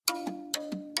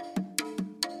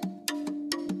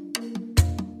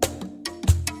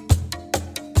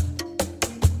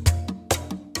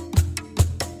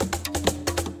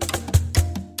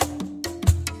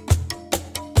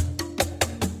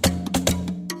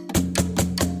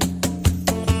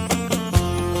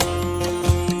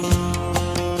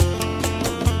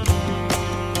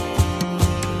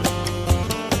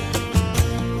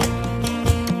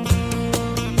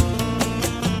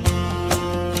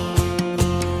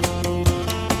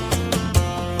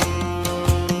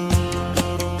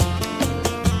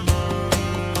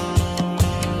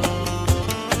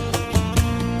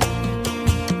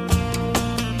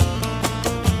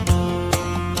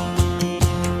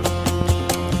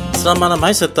Selamat malam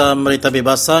serta merita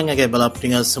bebasa ngagai bala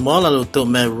pendengar semua lalu untuk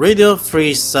Radio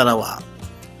Free Sarawak.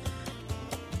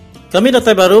 Kami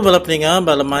datang baru bala pendengar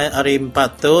bala mai hari 4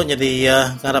 tu, jadi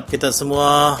harap kita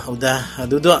semua sudah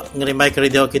duduk ngerimai ke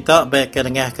radio kita, baik ke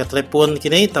dengar ke telefon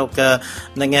kini atau ke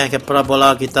dengar ke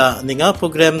parabola kita dengar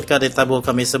program ke ditabur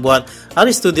kami sebuat hari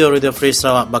studio Radio Free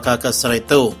Sarawak bakal ke Sarawak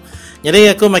itu.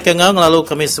 Jadi aku makin lalu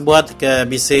kami sebuat ke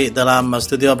bisik dalam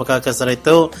studio bakal ke Sarawak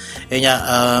itu.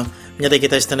 Jadi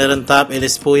kita standard rentap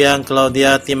Elis Puyang,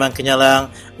 Claudia, Timang Kenyalang,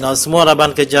 dengan semua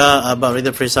raban kerja about Radio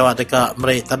Free Sarawak dekat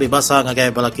mereka tapi bahasa ngagai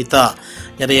bala kita.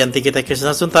 Jadi nanti kita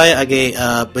kisah suntai agi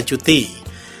bercuti.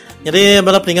 Jadi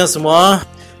bala peninggal semua,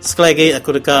 sekali lagi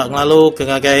aku dekat ngelalu ke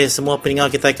ngagai semua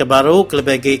peninggal kita ke baru,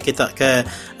 kelebih lagi kita ke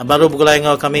baru bergulai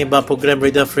dengan kami bah program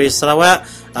Radio Free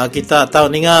Sarawak. Kita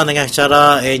tahu dengan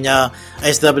cara nya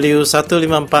SW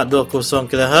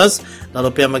 15420 kHz lalu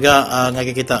pihak mega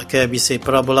ngagai kita ke bisik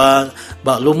parabola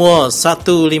bak lumur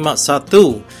 151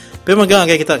 pihak mega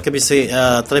ngagai kita ke bisik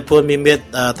telefon bimbit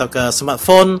atau ke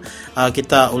smartphone.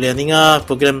 Kita boleh dengar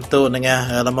program tu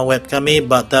dengan laman web kami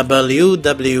bak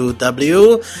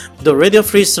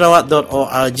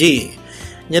www.radiofreesarawak.org.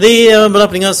 Jadi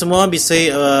bala pendengar semua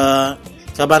bisik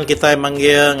kaban kita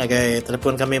manggil ngagai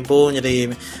telefon kami pun, jadi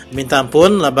minta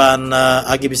ampun laban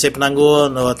agi bisa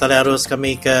penanggung tali arus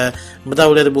kami ke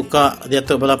betul boleh dibuka dia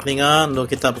tu bala peninggal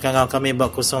kita berkangau kami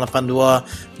bak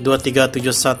 082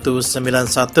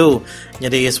 237191.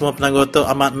 Jadi semua penanggung tu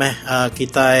amat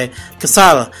kita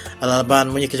kesal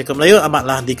laban bunyi kerja Melayu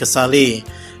amatlah dikesali.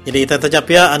 Jadi kita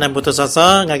terjapia anda putus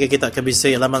asa ngagi kita ke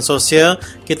bisik laman sosial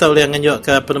kita boleh nganjuk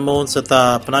ke penemu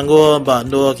serta penanggung bak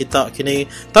dua kita kini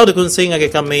tahu dikongsi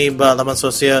ngagi kami bak laman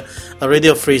sosial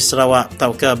Radio Free Sarawak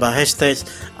tahu ke bak hashtag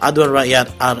aduan rakyat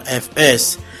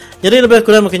RFS. Jadi lebih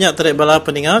kurang mungkinnya terik bala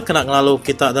peninggal kena ngelalu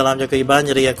kita dalam jaga iban.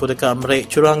 Jadi aku dekat merik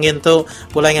curangin tu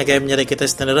boleh ngagi menjadi kita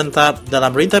standard rentap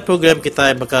dalam rintai program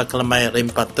kita bakal kelemai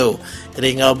rimpat tu.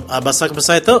 Jadi ngau bahasa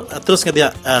kebesar itu terus ngedia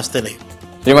stay.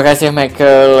 Terima kasih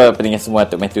Michael, pendengar semua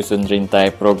untuk menyusun rintai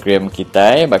program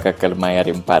kita bakal ke lemari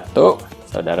 4 tu.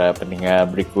 Saudara pendengar,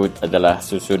 berikut adalah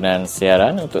susunan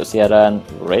siaran untuk siaran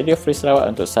Radio Free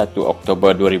Sarawak untuk 1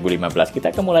 Oktober 2015. Kita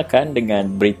akan mulakan dengan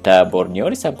berita Borneo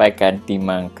disampaikan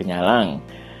Timang Kenyalang.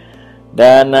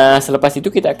 Dan selepas itu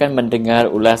kita akan mendengar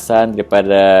ulasan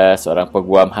daripada seorang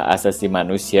peguam hak asasi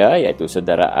manusia iaitu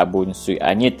saudara Abun Sui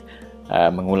Anyit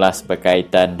mengulas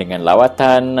berkaitan dengan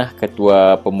lawatan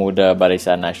Ketua Pemuda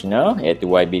Barisan Nasional iaitu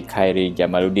YB Khairy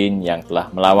Jamaluddin yang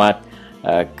telah melawat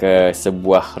ke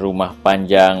sebuah rumah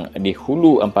panjang di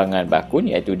Hulu Empangan Bakun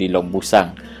iaitu di Long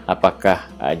Busang.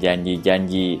 Apakah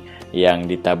janji-janji yang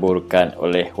ditaburkan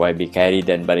oleh YB Khairy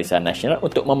dan Barisan Nasional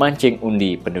untuk memancing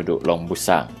undi penduduk Long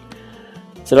Busang?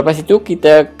 Selepas itu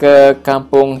kita ke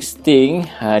Kampung Sting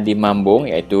di Mambung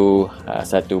iaitu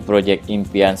satu projek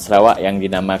impian Sarawak yang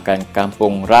dinamakan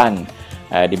Kampung Ran,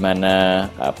 di mana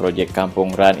projek Kampung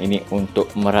Ran ini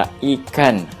untuk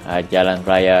meraihkan jalan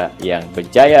raya yang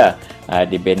berjaya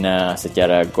dibina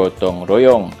secara gotong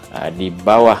royong di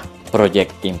bawah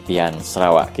projek impian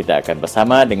Sarawak. Kita akan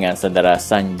bersama dengan saudara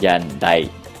Sanjan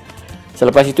Dai.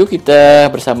 Selepas itu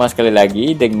kita bersama sekali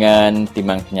lagi dengan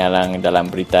Timang Kenyalang dalam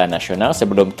berita nasional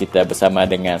sebelum kita bersama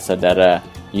dengan saudara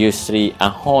Yusri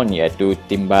Ahon iaitu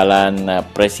Timbalan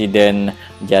Presiden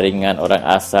Jaringan Orang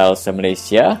Asal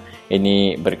se-Malaysia.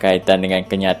 Ini berkaitan dengan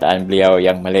kenyataan beliau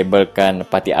yang melabelkan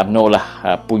Parti UMNO lah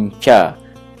punca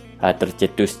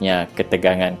tercetusnya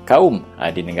ketegangan kaum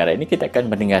di negara ini. Kita akan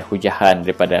mendengar hujahan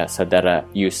daripada saudara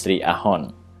Yusri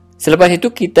Ahon. Selepas itu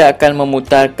kita akan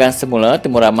memutarkan semula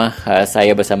temu ramah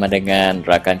saya bersama dengan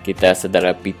rakan kita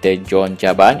saudara Peter John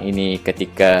Jaban. Ini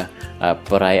ketika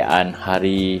perayaan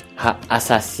Hari Hak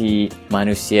Asasi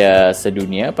Manusia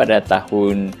Sedunia pada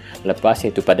tahun lepas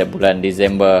iaitu pada bulan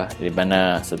Disember, di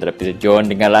mana saudara Peter John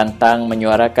dengan lantang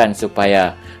menyuarakan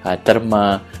supaya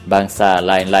terma bangsa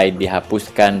lain-lain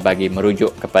dihapuskan bagi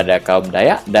merujuk kepada kaum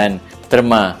Dayak dan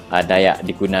terma Dayak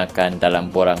digunakan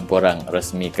dalam borang-borang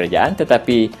resmi kerajaan.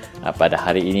 Tetapi pada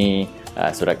hari ini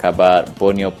surat khabar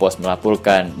Borneo Post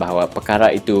melaporkan bahawa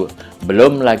perkara itu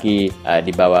belum lagi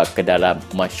dibawa ke dalam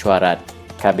mesyuarat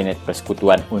Kabinet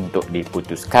Persekutuan untuk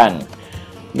diputuskan.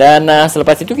 Dan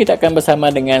selepas itu kita akan bersama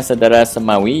dengan saudara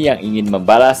Semawi yang ingin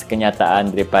membalas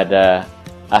kenyataan daripada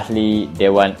Ahli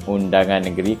Dewan Undangan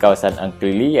Negeri kawasan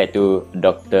Angklili iaitu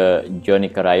Dr.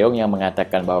 Johnny Kerayong yang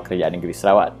mengatakan bahawa Kerajaan Negeri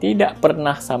Sarawak tidak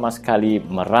pernah sama sekali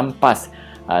merampas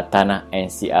tanah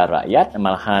NCR rakyat.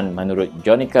 Malahan menurut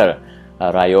Johnny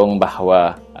Kerayong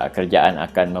bahawa kerajaan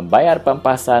akan membayar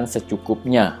pampasan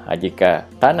secukupnya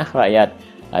jika tanah rakyat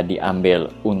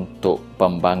diambil untuk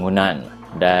pembangunan.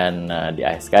 Dan di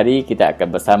akhir sekali kita akan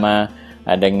bersama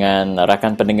dengan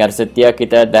rakan pendengar setia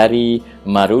kita dari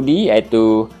Marudi,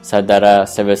 iaitu saudara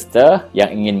Sylvester yang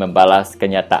ingin membalas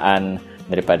kenyataan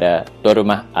daripada tuan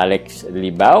rumah Alex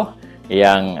Libau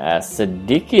yang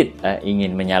sedikit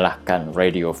ingin menyalahkan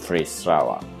Radio Free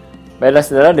Sarawak. Baiklah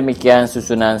saudara, demikian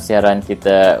susunan siaran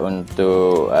kita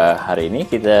untuk hari ini.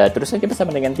 Kita terus saja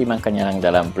bersama dengan Timang Kenyalang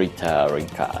dalam Berita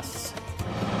Ringkas.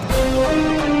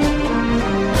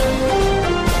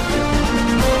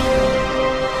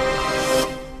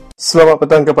 Selamat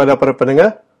petang kepada para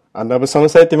pendengar. Anda bersama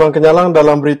saya Timang Kenyalang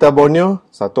dalam Berita Borneo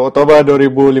 1 Oktober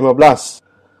 2015.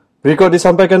 Berikut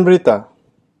disampaikan berita.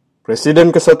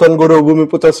 Presiden Kesatuan Guru Bumi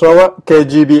Putra Sarawak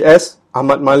KGBS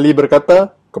Ahmad Mali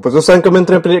berkata, keputusan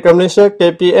Kementerian Pendidikan Malaysia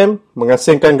KPM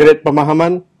mengasingkan grade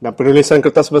pemahaman dan penulisan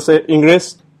kertas bahasa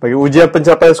Inggeris bagi ujian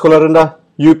pencapaian sekolah rendah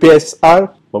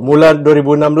UPSR bermula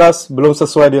 2016 belum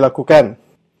sesuai dilakukan.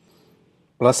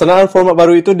 Pelaksanaan format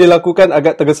baru itu dilakukan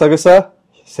agak tergesa-gesa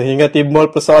sehingga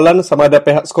timbul persoalan sama ada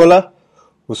pihak sekolah,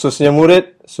 khususnya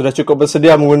murid, sudah cukup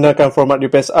bersedia menggunakan format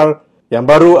UPSR yang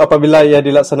baru apabila ia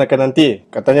dilaksanakan nanti,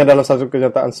 katanya dalam satu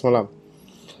kenyataan semalam.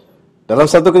 Dalam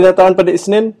satu kenyataan pada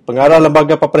Isnin, pengarah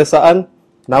Lembaga Peperiksaan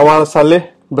Nawal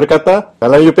Saleh berkata,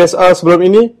 dalam UPSR sebelum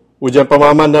ini, ujian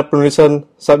pemahaman dan penulisan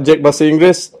subjek bahasa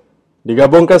Inggeris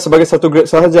digabungkan sebagai satu grade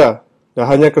sahaja dan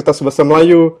hanya kertas bahasa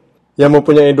Melayu yang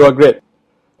mempunyai 2 grade.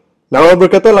 Nawal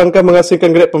berkata langkah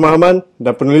mengasingkan grade pemahaman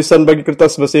dan penulisan bagi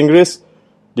kertas bahasa Inggeris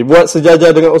dibuat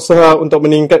sejajar dengan usaha untuk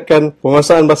meningkatkan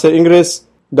penguasaan bahasa Inggeris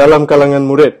dalam kalangan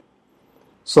murid.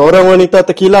 Seorang wanita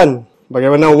terkilan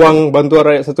bagaimana wang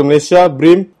Bantuan Rakyat Satu Malaysia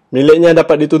BRIM miliknya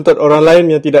dapat dituntut orang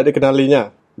lain yang tidak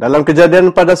dikenalinya. Dalam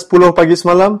kejadian pada 10 pagi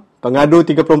semalam, pengadu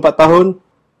 34 tahun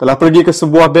telah pergi ke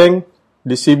sebuah bank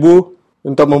di Sibu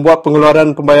untuk membuat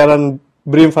pengeluaran pembayaran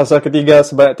BRIM fasa ketiga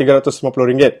sebanyak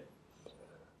RM350.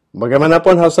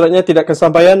 Bagaimanapun hasratnya tidak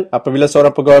kesampaian apabila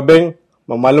seorang pegawai bank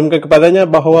memaklumkan kepadanya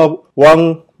bahawa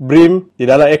wang BRIM di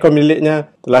dalam akaun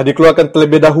miliknya telah dikeluarkan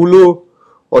terlebih dahulu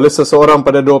oleh seseorang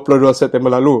pada 22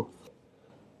 September lalu.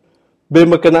 Bank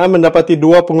berkenaan mendapati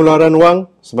 2 pengeluaran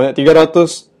wang sebanyak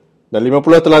 300 dan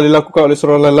 50 telah dilakukan oleh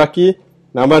seorang lelaki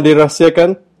nama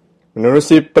dirahsiakan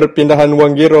menerusi perpindahan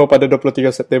wang giro pada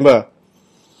 23 September.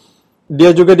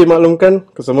 Dia juga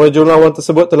dimaklumkan kesemua jumlah wang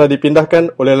tersebut telah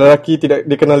dipindahkan oleh lelaki tidak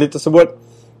dikenali tersebut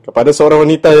kepada seorang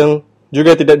wanita yang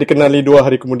juga tidak dikenali 2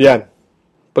 hari kemudian.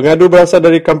 Pengadu berasal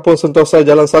dari Kampung Sentosa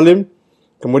Jalan Salim,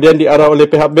 kemudian diarah oleh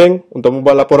pihak bank untuk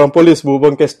membuat laporan polis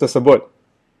berhubung kes tersebut.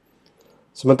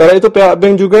 Sementara itu, pihak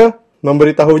bank juga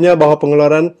memberitahunya bahawa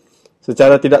pengeluaran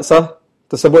secara tidak sah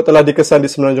tersebut telah dikesan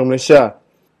di Semenanjung Malaysia.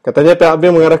 Katanya pihak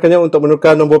bank mengarahkannya untuk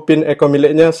menukar nombor PIN akaun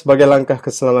miliknya sebagai langkah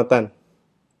keselamatan.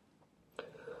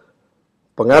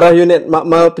 Pengarah Unit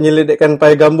Makmal Penyelidikan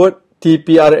Pai Gambut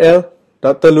TPRL,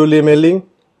 Dr. Luli Meling,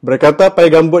 berkata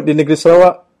pai gambut di negeri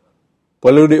Sarawak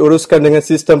perlu diuruskan dengan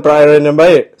sistem perairan yang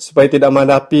baik supaya tidak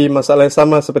menghadapi masalah yang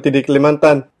sama seperti di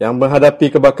Kalimantan yang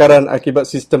menghadapi kebakaran akibat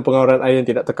sistem pengawalan air yang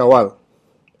tidak terkawal.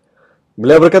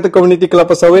 Beliau berkata komuniti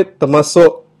kelapa sawit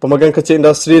termasuk pemegang kecil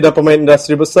industri dan pemain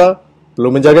industri besar perlu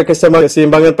menjaga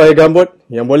keseimbangan pai gambut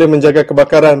yang boleh menjaga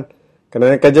kebakaran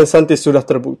kerana kajian saintis sudah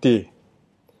terbukti.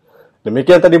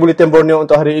 Demikian tadi Buletin Borneo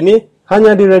untuk hari ini,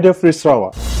 hanya di Radio Free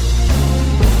Sarawak.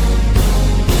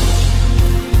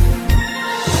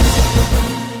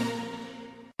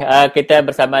 Kita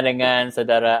bersama dengan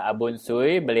saudara Abun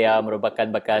Sui. Beliau merupakan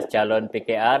bekas calon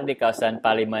PKR di kawasan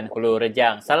Parlimen Hulu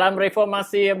Rejang. Salam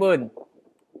reformasi, Abun.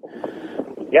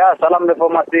 Ya, salam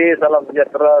reformasi, salam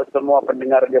sejahtera semua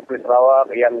pendengar Radio Free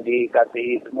Sarawak yang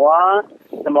dikasihi semua.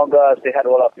 Semoga sihat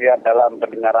walafiat dalam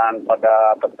pendengaran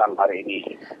pada petang hari ini.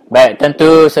 Baik,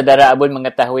 tentu saudara Abun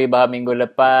mengetahui bahawa minggu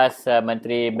lepas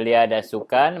Menteri Belia dan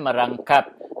Sukan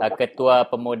merangkap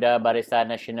Ketua Pemuda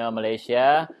Barisan Nasional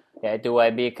Malaysia iaitu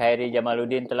YB Khairy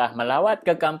Jamaluddin telah melawat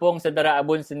ke kampung saudara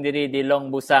Abun sendiri di Long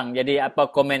Busang. Jadi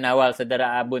apa komen awal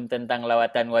saudara Abun tentang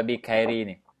lawatan YB Khairy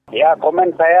ini? Ya,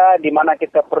 komen saya di mana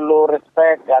kita perlu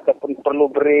respect ataupun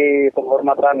perlu beri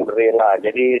penghormatan, berilah.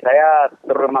 Jadi saya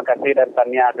terima kasih dan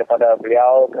tanya kepada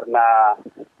beliau kerana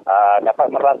dapat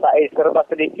merasai serba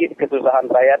sedikit kesusahan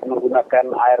rakyat menggunakan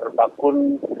air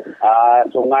bakun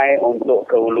sungai untuk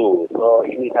ke hulu. So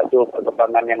ini satu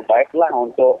perkembangan yang baiklah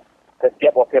untuk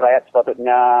setiap wakil rakyat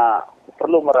sepatutnya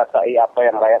perlu merasai apa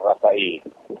yang rakyat rasai.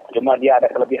 Cuma dia ada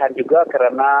kelebihan juga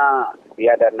kerana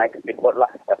dia ada naik speedboat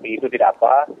lah. Tapi itu tidak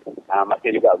apa.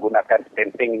 Masih juga gunakan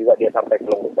stamping juga dia sampai ke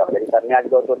Long Busang. Jadi tanya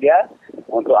juga untuk dia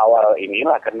untuk awal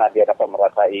inilah kerana dia dapat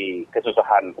merasai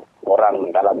kesusahan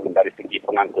orang dalam dari segi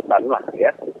pengangkutan lah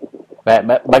ya.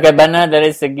 Baik, bagaimana dari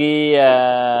segi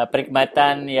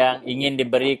perkhidmatan yang ingin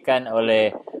diberikan oleh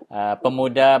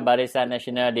pemuda Barisan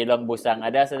Nasional di Long Busang?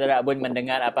 Ada saudara Abun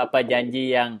mendengar apa-apa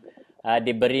janji yang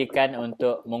diberikan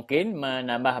untuk mungkin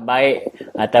menambah baik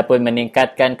ataupun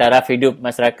meningkatkan taraf hidup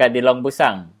masyarakat di Long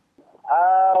Busang?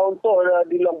 Untuk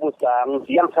di Long Busang,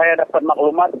 yang saya dapat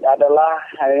maklumat adalah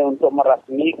untuk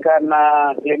merasmikan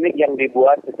klinik yang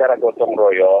dibuat secara gotong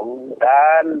royong,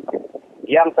 dan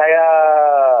yang saya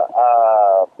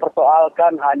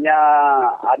persoalkan hanya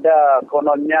ada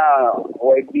kononnya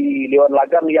YB Liwan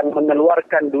Lagang yang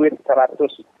mengeluarkan duit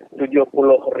 170,000.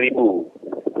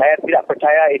 Saya tidak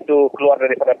percaya itu keluar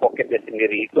daripada poketnya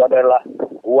sendiri. Itu adalah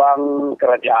uang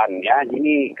kerajaan, ya.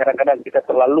 Ini kadang-kadang kita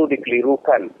terlalu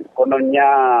dikelirukan. Kononnya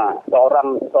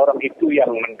seorang itu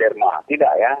yang menderma.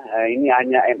 Tidak, ya. Ini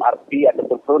hanya MRP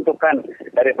ataupun peruntukan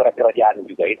daripada kerajaan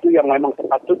juga. Itu yang memang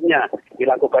sepatutnya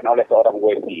dilakukan oleh seorang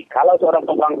WP. Kalau seorang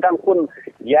pembangkang pun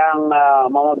yang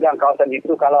memegang kawasan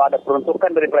itu, kalau ada peruntukan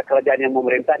daripada kerajaan yang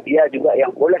memerintah, dia juga yang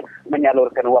boleh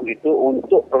menyalurkan uang itu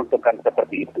untuk peruntukan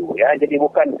seperti itu, ya. Jadi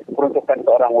bukan peruntukan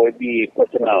seorang WB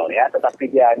personal, ya,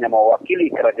 tetapi dia hanya mewakili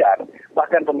kerajaan.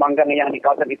 Bahkan pembangkang yang di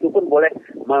kawasan itu pun boleh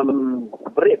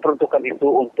memberi peruntukan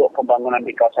itu untuk pembangunan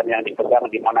di kawasan yang dipegang,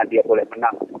 di mana dia boleh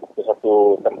menang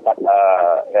suatu tempat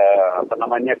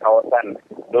kawasan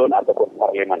don ataupun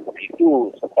parlimen.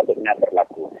 Itu sepatutnya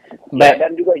berlaku. Ya,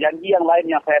 dan juga janji yang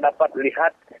lain yang saya dapat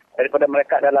lihat daripada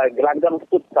mereka adalah gelanggang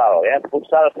futsal, ya.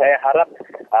 Futsal saya harap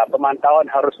pemantauan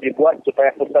harus dibuat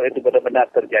supaya futsal itu benar-benar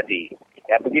terjadi.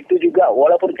 Ya, begitu juga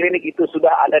walaupun klinik itu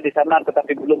sudah ada di sana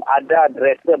tetapi belum ada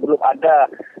dresser, belum ada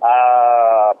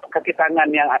kaki tangan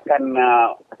yang akan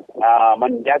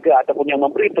menjaga ataupun yang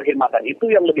memberi perkhidmatan, itu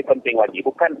yang lebih penting lagi.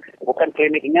 Bukan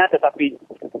kliniknya tetapi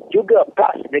juga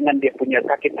plus dengan dia punya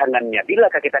kaki tangannya. Bila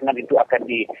kaki tangan itu akan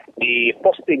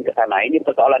diposting ke sana, ini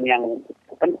persoalan yang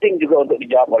penting juga untuk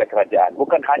dijawab oleh kerajaan.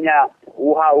 Bukan hanya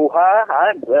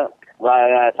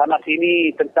sana sini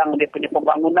tentang dia punya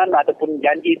pembangunan ataupun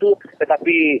janji itu,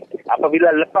 tetapi apabila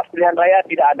lepas pilihan raya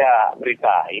tidak ada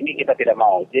berita. Ini kita tidak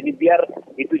mau. Jadi biar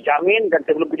itu jamin, dan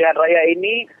sebelum pilihan raya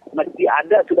ini mesti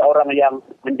ada sudah orang yang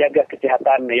menjaga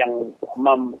kesihatan yang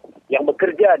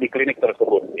bekerja di klinik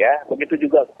tersebut, ya. Begitu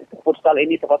juga futsal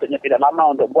ini sepatutnya tidak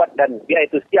lama untuk buat, dan dia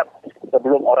itu siap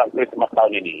sebelum orang Christmas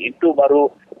tahun ini. Itu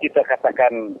baru kita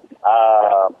katakan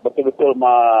betul-betul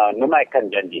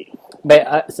menunaikan janji.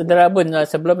 Baik, Saudara Abun,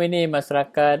 sebelum ini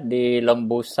masyarakat di Long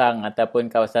Busang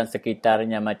ataupun kawasan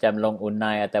sekitarnya macam Long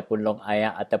Unai ataupun Long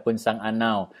Ayak ataupun Sang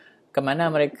Anau, ke mana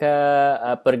mereka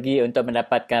pergi untuk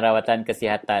mendapatkan rawatan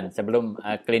kesihatan sebelum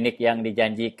klinik yang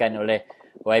dijanjikan oleh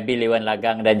YB Liwan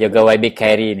Lagang dan juga YB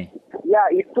Khairy ini? Ya,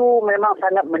 itu memang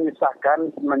sangat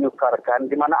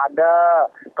menyukarkan, di mana ada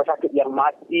pesakit yang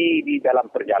mati di dalam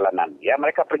perjalanan. Ya,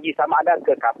 mereka pergi sama ada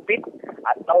ke Kapit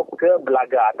atau ke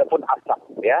Belaga ataupun Asap,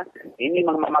 ya. Ini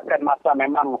memakan masa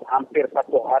memang hampir 1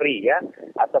 hari, ya,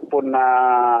 ataupun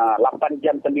 8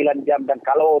 jam, 9 jam, dan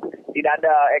kalau tidak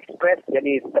ada ekspres,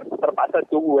 jadi terpaksa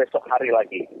tunggu esok hari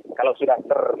lagi. Kalau sudah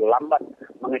terlambat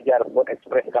mengejar bot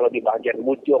ekspres kalau di bahagian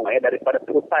Mujung, ya, daripada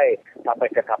Putai sampai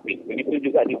ke Kapit.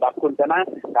 Begitu juga di Bakun sana,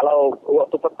 kalau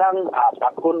waktu petang,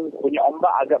 Bakun punya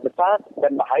ombak agak besar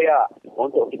dan bahaya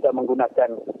untuk kita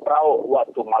menggunakan perahu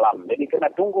waktu malam. Jadi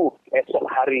kena tunggu esok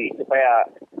hari supaya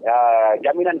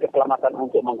jaminan keselamatan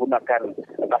untuk menggunakan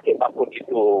kaki Bakun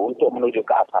itu untuk menuju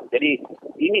ke Asam. Jadi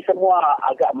ini semua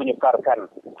agak menyukarkan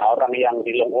orang yang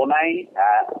di Long Unai,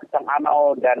 Sang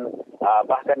Anau, dan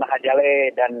bahkan Hajale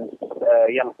dan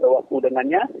yang sewaktu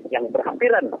dengannya yang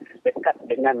berhampiran dekat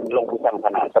dengan Long Busang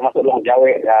sana, termasuk Long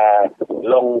Jawe,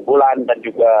 Long Bulan, dan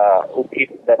juga Ukit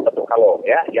dan Tetukalo,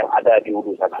 ya, yang ada di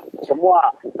hulu sana.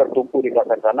 Semua tertumpu di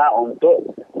kawasan sana untuk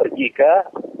pergi ke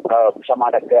sama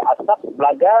ada ke Asap,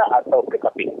 Belaga atau ke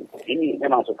Kapit. Ini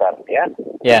memang sukar, ya.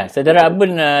 Ya, Saudara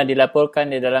Abun, dilaporkan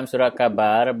di dalam surat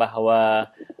kabar bahawa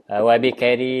YB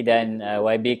Khairy dan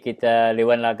YB kita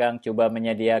Liwan Lagang cuba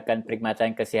menyediakan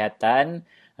perkhidmatan kesihatan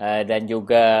dan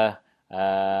juga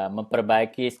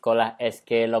memperbaiki sekolah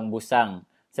SK Long Busang.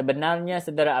 Sebenarnya,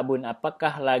 Saudara Abun,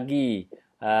 apakah lagi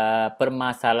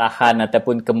permasalahan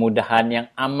ataupun kemudahan yang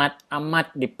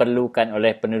amat diperlukan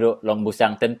oleh penduduk Long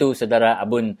Busang? Tentu Saudara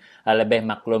Abun lebih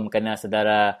maklum kerana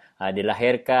saudara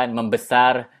dilahirkan,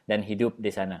 membesar dan hidup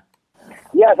di sana.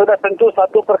 Ya, sudah tentu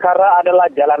satu perkara adalah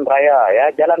jalan raya, ya.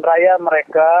 Jalan raya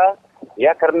mereka,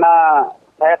 ya, karena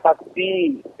saya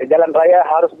pasti jalan raya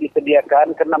harus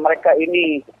disediakan karena mereka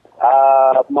ini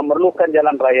memerlukan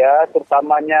jalan raya,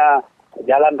 terutamanya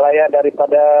jalan raya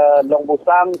daripada Long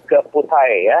Busang ke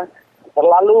Putai, ya.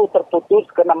 terlalu terputus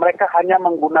kerana mereka hanya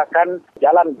menggunakan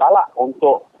jalan balak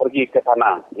untuk pergi ke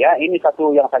sana. Ya, ini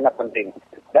satu yang sangat penting.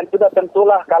 Dan sudah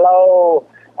tentulah kalau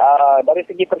dari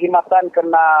segi perkhidmatan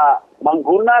kena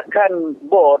menggunakan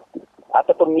bot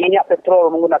ataupun minyak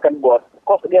petrol menggunakan bot,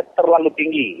 kos dia terlalu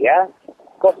tinggi, ya.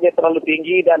 Kos dia terlalu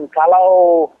tinggi, dan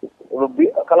kalau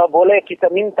boleh kita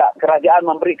minta kerajaan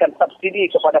memberikan subsidi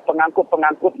kepada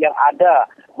pengangkut-pengangkut yang ada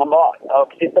membawa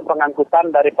sistem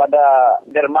pengangkutan daripada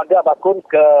dermaga Bakun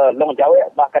ke Long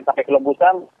Jawe bahkan sampai ke Long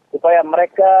Busang, supaya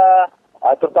mereka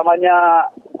terutamanya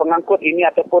pengangkut ini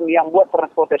ataupun yang buat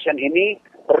transportation ini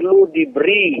perlu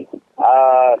diberi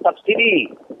subsidi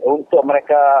untuk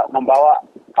mereka membawa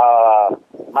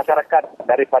masyarakat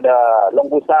daripada Long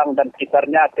Busang dan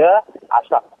sekitarnya ke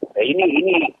Asap.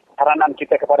 Ini saranan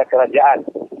kita kepada kerajaan,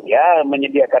 ya,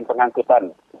 menyediakan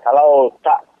pengangkutan. Kalau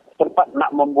tak sempat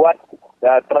nak membuat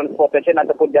transportation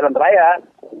ataupun jalan raya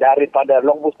daripada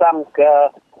Long Busang ke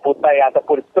Putai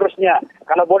ataupun seterusnya,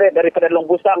 kalau boleh daripada Long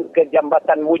Busang ke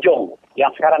Jambatan Mujung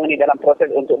yang sekarang ini dalam proses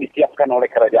untuk disiapkan oleh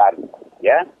kerajaan,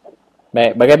 ya.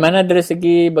 Baik, bagaimana dari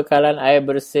segi bekalan air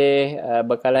bersih,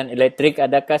 bekalan elektrik,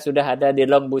 adakah sudah ada di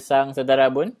Long Busang,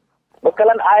 Saudara Abun?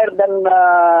 Bekalan air dan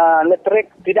elektrik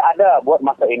tidak ada buat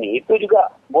masa ini. Itu juga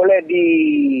boleh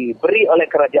diberi oleh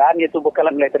kerajaan, iaitu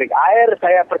bekalan elektrik. Air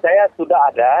saya percaya sudah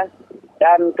ada,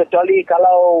 dan kecuali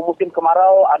kalau musim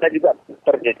kemarau ada juga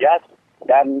terjejas,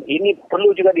 dan ini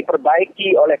perlu juga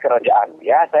diperbaiki oleh kerajaan.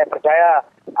 Ya, saya percaya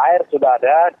air sudah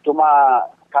ada, cuma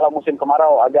kalau musim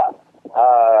kemarau agak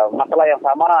masalah yang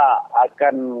sama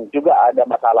akan juga ada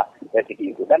masalah dari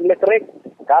segi itu. Dan elektrik,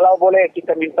 kalau boleh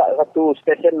kita minta satu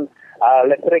stesen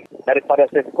elektrik daripada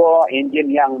Sesko, enjin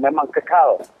yang memang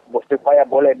kekal supaya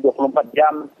boleh 24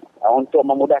 jam untuk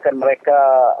memudahkan mereka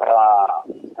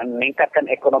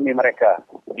meningkatkan ekonomi mereka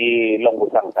di Long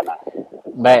Busang sana.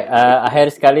 Baik, akhir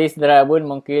sekali Saudara Abun,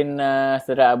 mungkin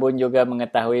Saudara Abun juga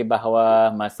mengetahui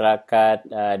bahawa masyarakat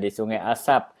di Sungai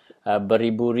Asap,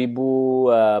 beribu-ribu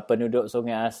penduduk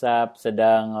Sungai Asap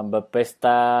sedang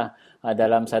berpesta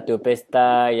dalam satu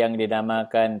pesta yang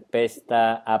dinamakan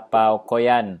Pesta Apau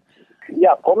Koyan.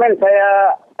 Ya, komen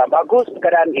saya bagus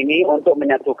keadaan ini untuk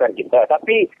menyatukan kita.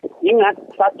 Tapi ingat,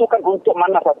 satukan untuk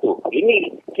mana satu.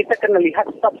 Ini kita kena lihat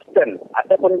substance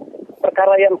ataupun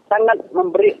perkara yang sangat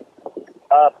memberi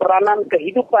peranan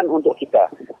kehidupan untuk kita.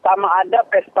 Sama ada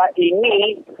pesta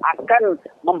ini akan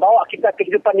membawa kita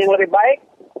kehidupan yang lebih baik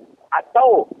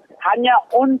atau hanya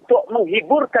untuk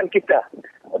menghiburkan kita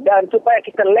dan supaya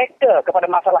kita leka kepada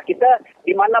masalah kita,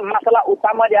 di mana masalah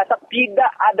utama di Asap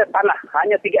tidak ada tanah,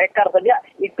 hanya 3 ekar saja,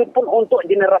 itu pun untuk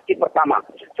generasi pertama.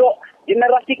 So,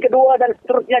 generasi kedua dan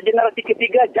seterusnya generasi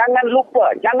ketiga, jangan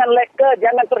lupa, jangan leka,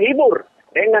 jangan terhibur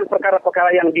dengan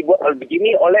perkara-perkara yang dibuat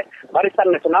begini oleh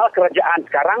Barisan Nasional Kerajaan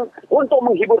sekarang untuk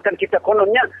menghiburkan kita,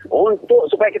 kononnya untuk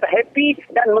supaya kita happy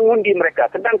dan mengundi mereka.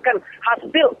 Sedangkan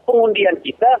hasil pengundian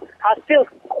kita, hasil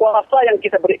kuasa yang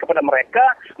kita beri kepada mereka,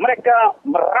 mereka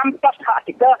merampas hak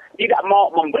kita, tidak mau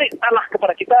memberi tanah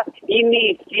kepada kita.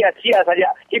 Ini sia-sia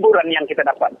saja hiburan yang kita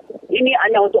dapat. Ini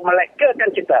hanya untuk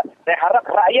melekakan kita. Saya harap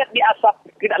rakyat di Asap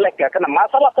tidak leka, kerana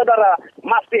masalah saudara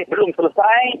masih belum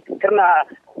selesai, kerana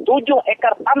 7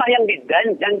 ekar tanah yang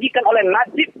dijanjikan oleh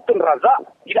Najib Tun Razak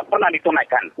tidak pernah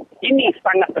ditunaikan. Ini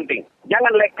sangat penting.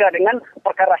 Jangan leka dengan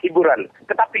perkara hiburan.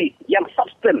 Tetapi yang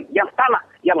substan, yang tanah,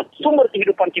 yang sumber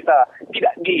kehidupan kita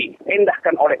tidak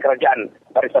diendahkan oleh kerajaan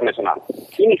Barisan Nasional.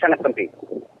 Ini sangat penting.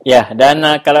 Ya, dan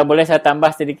kalau boleh saya tambah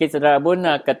sedikit, Saudara Abun,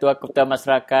 ketua-ketua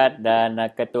masyarakat dan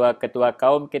ketua-ketua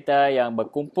kaum kita yang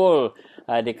berkumpul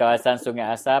di kawasan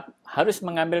Sungai Asap harus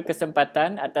mengambil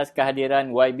kesempatan atas kehadiran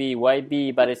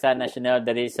YB Barisan Nasional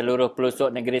dari seluruh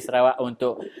pelosok negeri Sarawak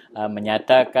untuk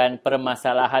menyatakan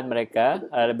permasalahan mereka,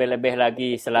 lebih-lebih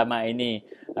lagi selama ini,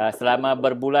 selama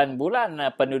berbulan-bulan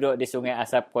penduduk di Sungai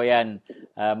Asap Koyan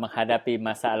menghadapi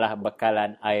masalah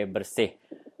bekalan air bersih.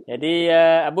 Jadi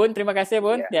Abun, terima kasih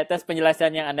Abun di atas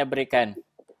penjelasan yang anda berikan.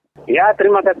 Ya,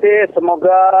 terima kasih.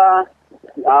 Semoga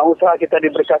usaha kita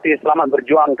diberkati. Selamat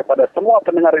berjuang kepada semua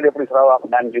pendengar Radio Free Sarawak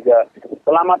dan juga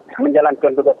selamat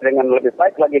menjalankan tugas dengan lebih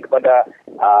baik lagi kepada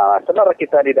saudara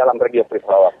kita di dalam Radio Free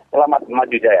Sarawak. Selamat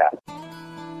maju jaya.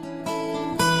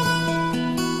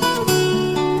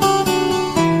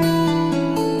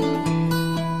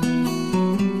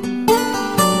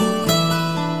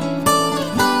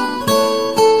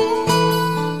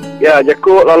 Ya,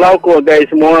 jaku lalau ko guys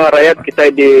semua rakyat kita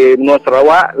di Menua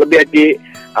Sarawak, lebih lagi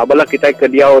bala kita ke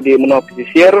diau di Menua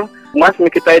Pesisir. Mas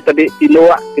kita tadi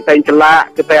tiluak, kita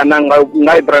celak, kita anang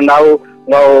ngai berandau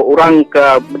ngau orang ke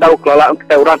bedau kelala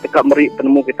kita orang tekak meri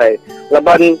penemu kita.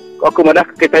 Laban aku madah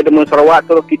kita demun Sarawak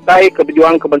tu kita ke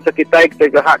berjuang ke bangsa kita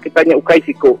hak kita nya ukai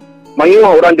siku. Mayu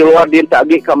orang di luar dia tak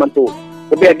agi ka mantu.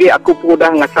 Tapi agi aku pun dah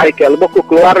ngasai ke lebih ku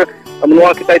keluar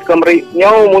menua kita ke meri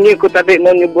nyau munyi ku tadi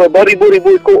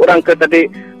beribu-ribu ku orang ke tadi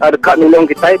dekat nulung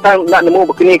kita tak nak nemu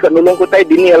begini ke nulung ku tadi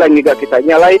dini lain juga kita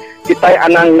nyalai kita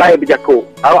anang lai berjaku.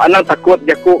 Awak anang takut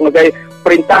jaku ngagai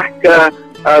perintah ke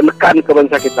nekan ke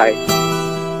bangsa kita.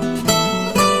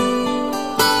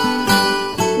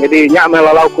 Jadi nyak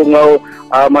melalau ku ngau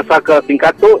masa ke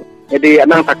tingkat tu. Jadi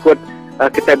anang takut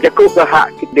kita berjaku ke hak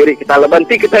diri kita.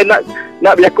 Lebanti kita nak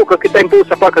berjaku ke kita impu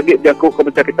siapa kagik berjaku ke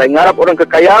bangsa kita. Ngarap orang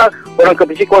kekaya, orang ke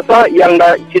besi kuasa yang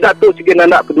tidak tu segi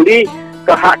nak peduli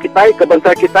ke hak kita, ke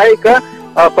bangsa kita, ke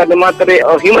pada materi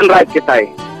human right kita.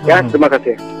 Ya, terima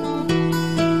kasih.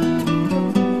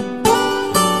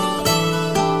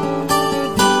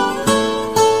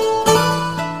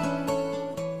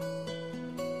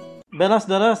 Baiklah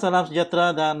saudara, salam sejahtera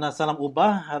dan salam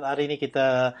ubah. Hari ini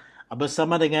kita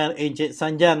bersama dengan Encik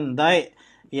Sanjan Daik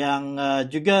yang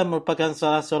juga merupakan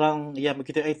salah seorang yang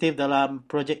begitu aktif dalam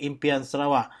projek Impian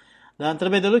Sarawak. Dan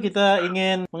terlebih dahulu kita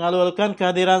ingin mengalu-alukan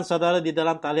kehadiran saudara di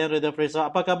dalam talian Radio Free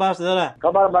Sarawak. Apa khabar saudara?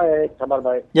 Kabar baik, kabar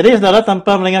baik. Jadi saudara,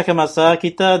 tanpa melengahkan masa,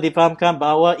 kita difahamkan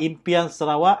bahawa Impian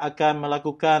Sarawak akan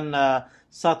melakukan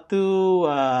satu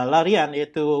larian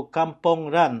iaitu Kampung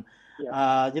Run.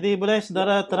 Ya. Jadi boleh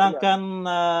saudara terangkan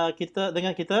kita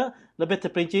lebih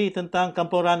terperinci tentang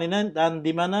Kampung Run ini dan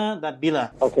di mana dan bila?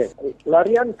 Okey,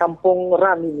 larian Kampung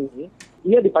Run ini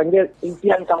ia dipanggil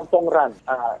Impian Kampung Run.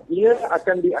 Ia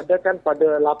akan diadakan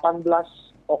pada 18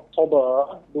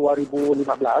 Oktober 2015.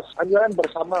 Anjuran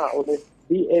bersama oleh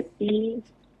DAP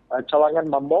Cawangan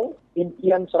Mambong,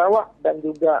 Impian Sarawak dan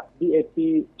juga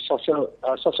DAP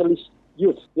Socialist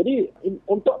Youth. Jadi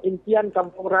untuk Impian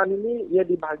Kampung Run ini ia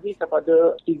dibahagi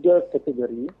kepada 3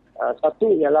 kategori. Satu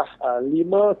ialah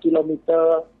 5 km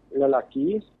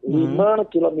lelaki, 5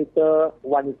 km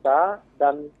wanita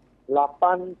dan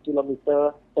 8 km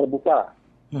terbuka.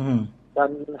 Dan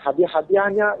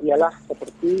hadiah-hadiahnya ialah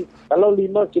seperti kalau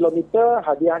 5 km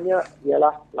hadiahnya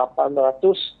ialah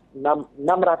 800, 600,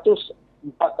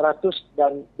 400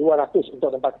 dan 200 untuk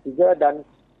tempat ketiga dan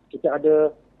kita ada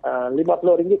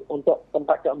RM50 untuk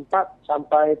tempat keempat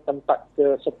sampai tempat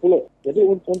ke-10. Jadi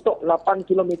untuk 8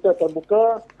 km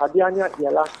terbuka, hadiahnya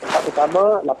ialah tempat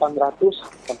pertama 800,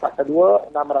 tempat kedua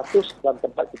 600 dan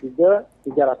tempat ketiga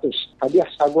 300. Hadiah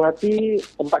sagu hati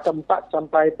tempat keempat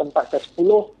sampai tempat ke-10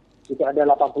 kita ada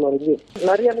RM80.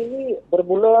 Larian ini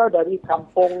bermula dari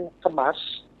Kampung Kemas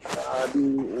di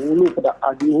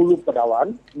Hulu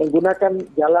Pedawan menggunakan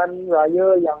jalan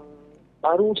raya yang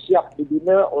baru siap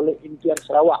dibina oleh Impian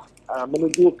Sarawak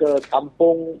menuju ke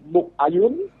Kampung Muk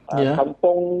Ayun,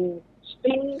 Kampung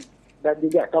Sting dan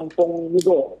juga Kampung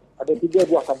Nigo. Ada 3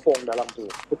 buah kampung dalam tu.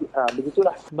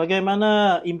 Begitulah.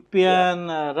 Bagaimana Impian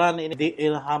Run ini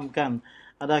diilhamkan?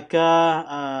 Adakah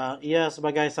ia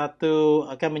sebagai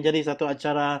akan menjadi satu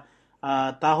acara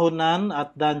tahunan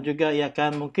dan juga ia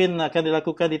mungkin akan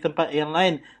dilakukan di tempat yang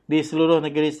lain di seluruh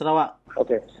negeri Sarawak?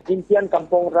 Okey, Impian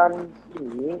Kampung Run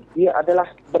ini dia adalah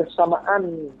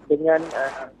bersamaan dengan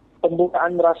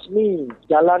pembukaan rasmi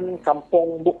Jalan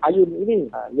Kampung Buk Ayun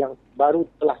ini yang baru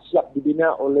telah siap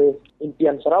dibina oleh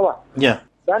Impian Sarawak. Ya.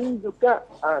 Dan juga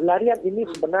larian ini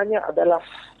sebenarnya adalah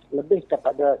lebih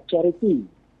kepada charity.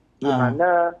 Di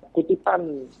mana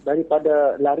kutipan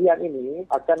daripada larian ini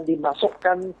akan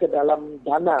dimasukkan ke dalam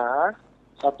dana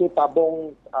satu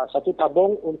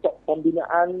tabung untuk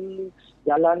pembinaan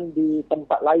jalan di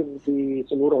tempat lain di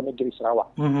seluruh negeri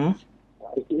Sarawak.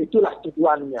 Itulah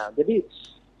tujuannya. Jadi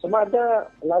sama ada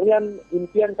larian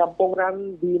Impian Kampung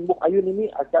Run di Muk Ayun ini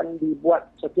akan dibuat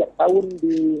setiap tahun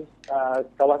di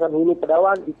kawasan Hulu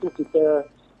Pedawan, itu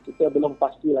kita belum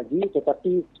pasti lagi,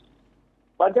 tetapi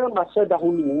pada masa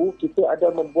dahulu kita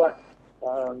ada membuat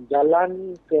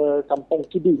jalan ke Kampung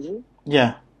Kiding.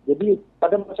 Ya. Jadi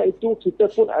pada masa itu kita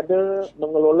pun ada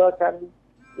mengelolakan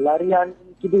larian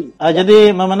Kiding.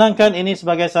 Jadi memenangkan ini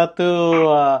sebagai satu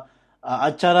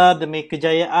acara demi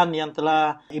kejayaan yang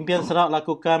telah Impian Sarawak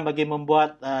lakukan bagi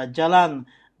membuat jalan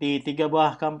di 3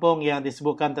 buah kampung yang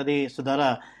disebutkan tadi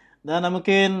saudara. Dan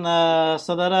mungkin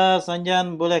saudara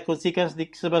Sanjan boleh kongsikan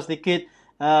sedikit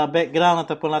background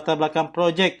ataupun latar belakang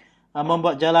projek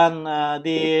membuat jalan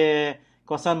di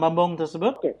kawasan Bambung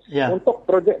tersebut? Okay. Ya. Untuk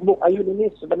projek Buk Ayun ini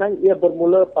sebenarnya ia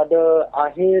bermula pada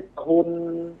akhir tahun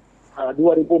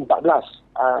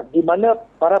 2014 di mana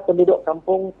para penduduk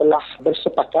kampung telah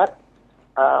bersepakat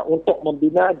untuk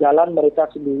membina jalan mereka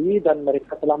sendiri dan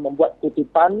mereka telah membuat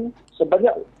kutipan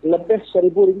sebanyak lebih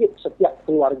RM1,000 setiap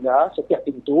keluarga, setiap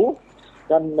pintu.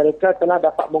 dan mereka telah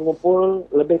dapat mengumpul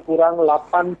lebih kurang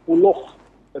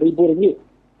RM80,000.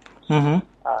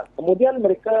 Kemudian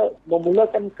mereka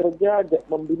memulakan kerja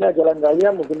membina jalan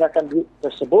raya menggunakan duit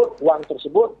tersebut, wang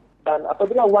tersebut, dan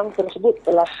apabila wang tersebut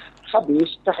telah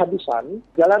kehabisan,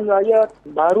 jalan raya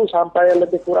baru sampai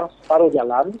lebih kurang separuh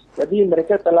jalan. Jadi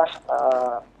mereka telah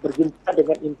berjumpa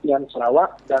dengan Impian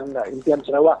Sarawak, dan Impian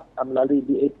Sarawak melalui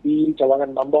DAP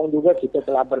Cawangan Mambong juga kita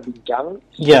telah berbincang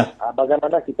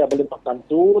bagaimana kita boleh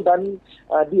membantu, dan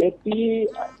DAP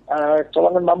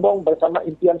Cawangan Mambong bersama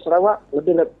Impian Sarawak,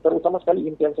 lebih terutama sekali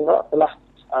Impian Sarawak telah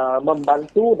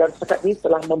membantu dan setakat ini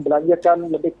telah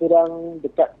membelanjakan lebih kurang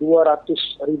dekat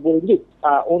RM200,000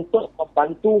 untuk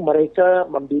membantu mereka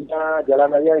membina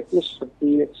jalan raya itu,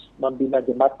 seperti membina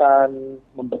jembatan,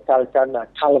 membekalkan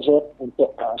culvert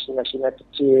untuk sungai-sungai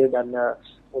kecil, dan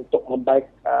untuk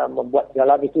membuat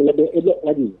jalan itu lebih elok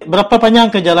lagi. Berapa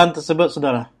panjang ke jalan tersebut,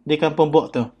 saudara, di Kampung Bok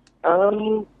tu?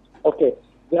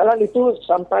 Okey. Jalan itu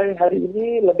sampai hari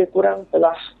ini lebih kurang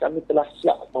kami telah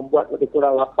siap membuat lebih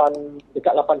kurang 8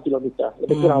 km.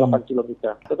 Lebih kurang 8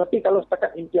 km. Tetapi kalau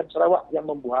setakat Impian Sarawak yang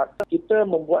membuat, kita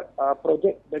membuat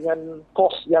projek dengan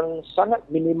kos yang sangat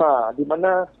minima, di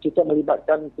mana kita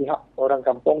melibatkan pihak orang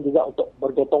kampung juga untuk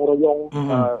bergotong royong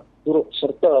turut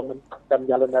serta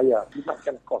menetapkan jalan raya,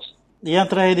 melibatkan kos.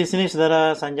 Yang terakhir di sini,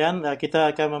 saudara Sanjan,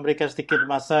 kita akan memberikan sedikit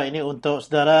masa ini untuk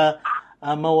saudara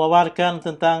mewawarkan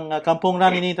tentang Kampung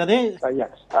Ran ini tadi.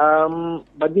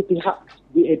 Bagi pihak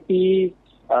DAP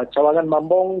Cawangan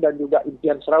Mambong dan juga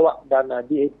Impian Sarawak dan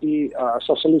DAP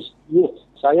Socialist Youth,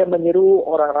 saya menyeru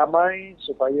orang ramai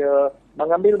supaya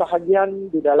mengambil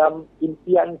bahagian di dalam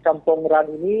impian Kampung Ran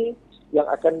ini yang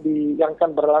akan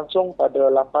berlangsung pada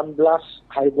 18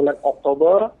 hari bulan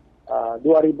Oktober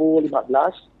 2015.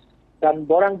 Dan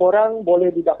borang-borang boleh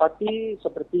didapati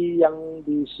seperti yang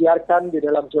disiarkan di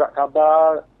dalam surat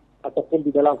khabar ataupun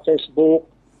di dalam Facebook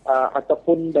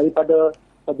ataupun daripada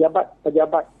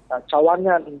pejabat-pejabat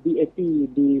cawangan DAP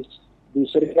di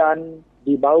Serian,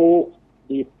 di Bau,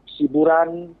 di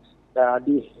Siburan,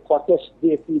 di kuartus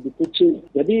DAP di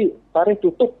Kuching. Jadi tarikh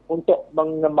tutup untuk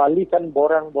mengembalikan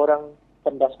borang-borang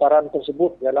pendaftaran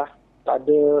tersebut ialah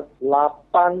pada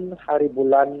 8 hari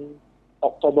bulan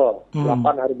Oktober,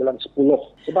 8 hari bulan 10.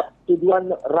 Sebab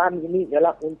tujuan RAN ini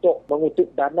ialah untuk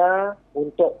mengutip dana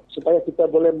supaya kita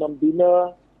boleh membina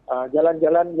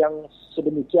jalan-jalan yang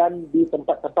sedemikian di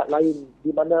tempat-tempat lain di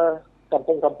mana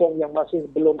kampung-kampung yang masih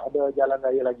belum ada jalan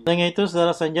raya lagi. Dengan itu,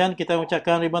 saudara Sanjan, kita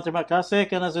mengucapkan ribuan terima kasih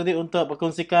kerana sudi untuk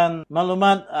berkongsikan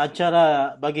maklumat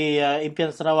acara bagi Impian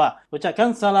Sarawak.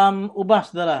 Ucapkan salam ubah,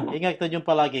 saudara. Hingga kita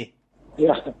jumpa lagi.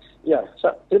 Ya.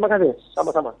 Terima kasih.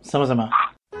 Sama-sama. Sama-sama.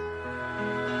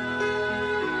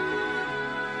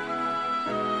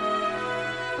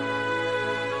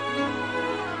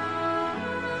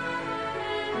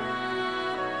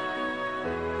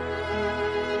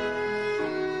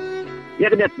 Ya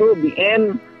kerja tu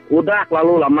BN udah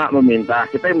terlalu lama meminta.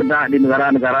 Kita yang benda di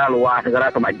negara-negara luar,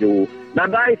 negara kemaju.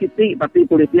 Nadai Siti parti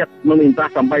politik meminta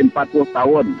sampai 40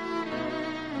 tahun.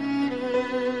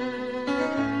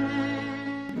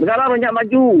 Negara banyak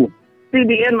maju.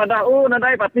 BN madah,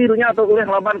 nadai parti dunia tu oleh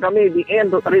laban kami BN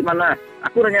tu tarik mana.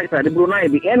 Aku nanya kita di Brunei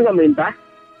BN kan minta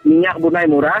minyak Brunei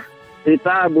murah,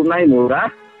 cerita Brunei murah,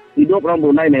 hidup orang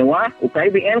Brunei mewah. Ukai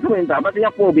BN kan minta, apa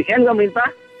Singapura BN kan minta.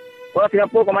 Kalau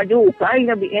Singapura ke maju, ukai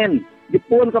nya BN.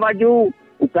 Jepun ke maju,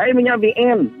 ukai minyak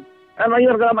BN.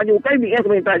 Mayor segala maju, ukai BN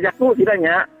keminta jatuh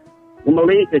tidaknya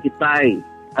kembali ke kita.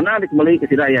 Anak kembali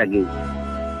ke Sidaya lagi.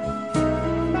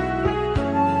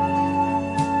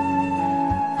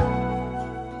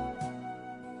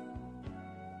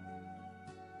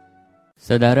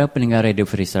 Saudara pendengar Radio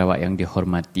Free Sarawak yang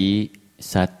dihormati,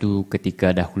 satu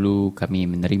ketika dahulu kami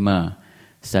menerima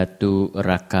satu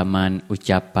rakaman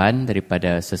ucapan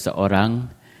daripada seseorang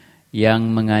yang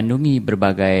mengandungi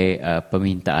berbagai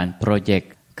permintaan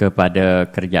projek kepada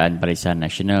Kerajaan Barisan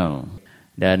Nasional.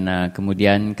 Dan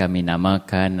kemudian kami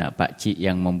namakan Pak Cik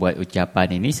yang membuat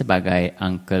ucapan ini sebagai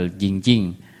Uncle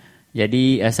Jingjing.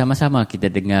 Jadi sama-sama kita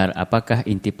dengar apakah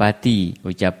intipati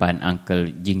ucapan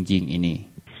Uncle Jingjing ini.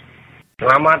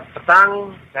 Selamat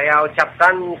petang, saya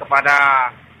ucapkan kepada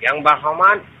Yang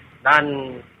Berhormat dan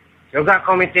juga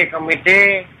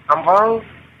komite-komite kampung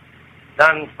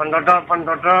dan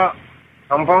penduduk-penduduk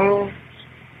kampung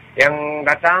yang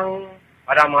datang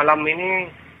pada malam ini.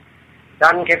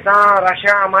 Dan kita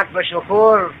rasa amat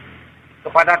bersyukur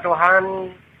kepada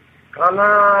Tuhan kerana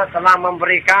telah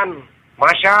memberikan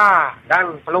masa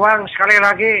dan peluang sekali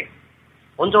lagi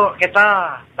untuk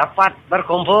kita dapat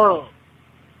berkumpul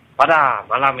pada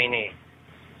malam ini.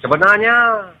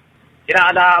 Sebenarnya tidak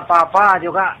ada apa-apa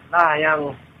juga lah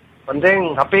yang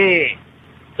penting, tapi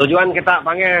tujuan kita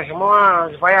panggil semua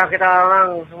supaya kita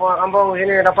orang semua kampung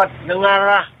sini dapat dengar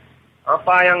lah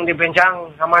apa yang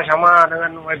dibincang sama-sama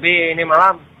dengan WB ini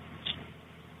malam.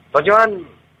 Tujuan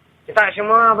kita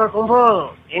semua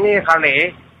berkumpul ini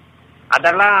kali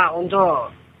adalah untuk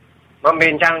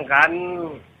membincangkan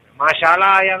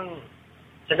masalah yang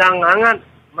sedang hangat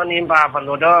menimpa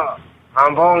penduduk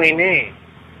kampung ini.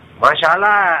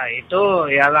 Masalah itu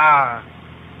ialah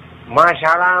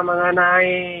masalah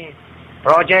mengenai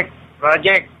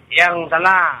projek-projek yang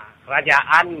telah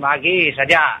kerajaan bagi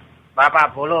sejak berapa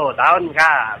puluh tahun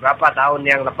berapa tahun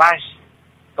yang lepas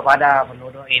kepada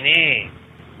penduduk ini.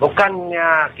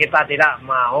 Bukannya kita tidak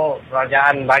mau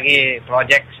kerajaan bagi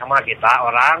projek sama kita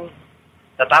orang,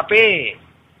 tetapi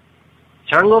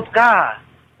sanggupkah,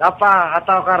 dapat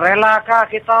ataukah relakah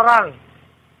kita orang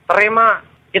terima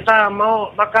kita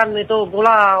mau makan itu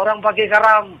gula, orang bagi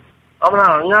garam.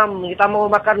 Ngam, kita mau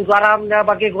makan garam, dia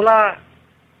bagi gula.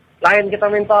 Lain kita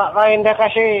minta, lain dia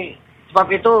kasih. Sebab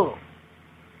itu,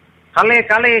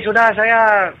 kali-kali sudah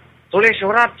saya tulis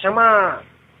surat sama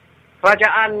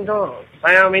kerajaan tu.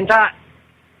 Saya minta,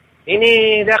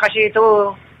 ini dia kasih itu.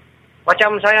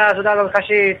 Macam saya sudah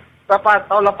kasih berapa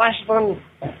tahun lepas pun,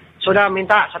 sudah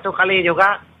minta satu kali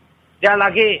juga. Dia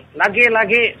lagi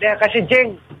dia kasih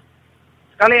jing.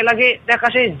 Sekali lagi dia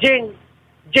kasih jing.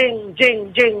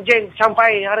 Jing.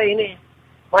 Sampai hari ini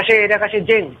masih dia kasih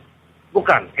jing.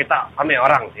 Bukan kita, kami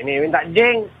orang ini minta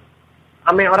jing.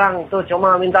 Kami orang tu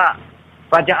cuma minta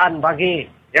kerajaan bagi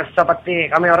yang seperti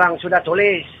kami orang sudah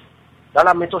tulis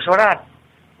dalam itu surat.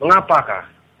 Mengapakah?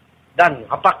 Dan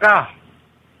apakah?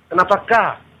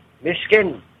 Kenapakah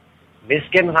miskin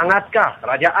sangatkah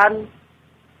kerajaan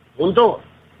untuk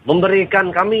memberikan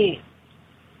kami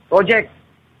projek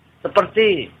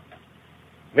seperti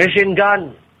machine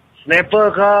gun,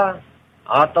 sniper ke,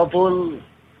 ataupun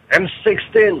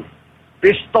M16,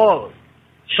 pistol,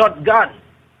 shotgun,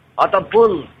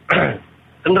 ataupun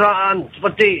kenderaan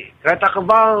seperti kereta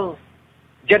kebal,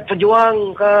 jet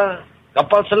pejuang ke,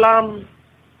 kapal selam,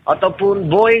 ataupun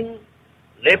Boeing,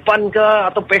 Lepan ke,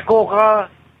 atau Peko ke,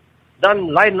 dan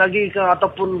lain lagi ke,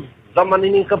 ataupun zaman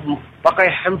ini ke pakai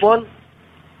handphone.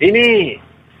 Ini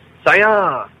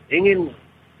saya ingin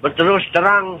berterus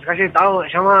terang kasih tahu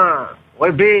sama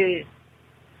WB,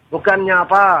 bukannya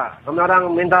apa, kami orang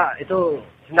minta itu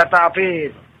senjata api.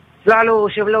 Selalu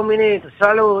sebelum ini,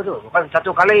 selalu itu, bukan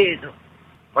satu kali itu.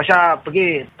 Masa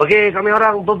pergi kami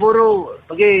orang berburu,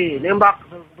 pergi nembak,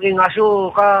 pergi ngasuh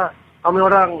ke kami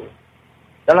orang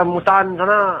dalam hutan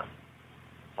sana.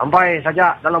 Sampai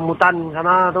saja dalam hutan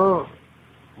sana tu,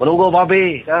 menunggu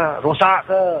babi ke, rusak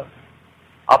ke,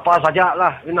 apa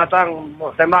sajalah binatang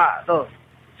tembak tu.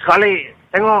 Sekali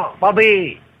tengok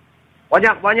babi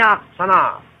banyak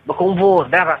sana berkumpul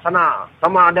daerah sana,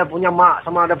 sama ada punya mak,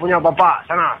 sama ada punya bapak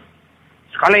sana.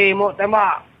 Sekali mau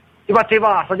tembak,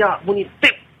 tiba-tiba saja bunyi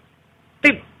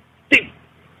tip,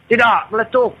 tidak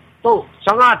meletup. Tu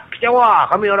sangat kecewa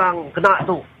kami orang kena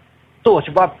tu. Tu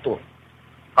sebab tu.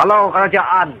 Kalau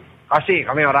kerajaan kasih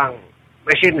kami orang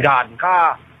machine gun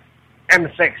kah,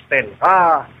 M16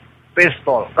 kah,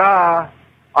 pistol kah,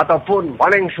 ataupun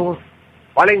paling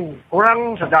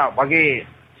kurang saja bagi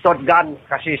shotgun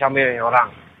kasih sambil orang.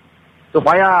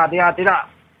 Supaya dia tidak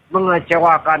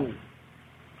mengecewakan.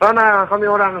 Karena kami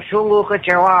orang sungguh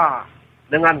kecewa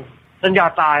dengan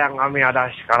senjata yang kami ada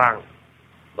sekarang.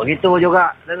 Begitu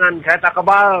juga dengan kereta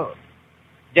kebal,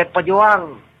 jet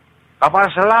pejuang, kapal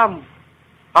selam.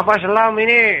 Kapal selam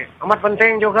ini amat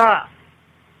penting juga.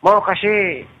 Mau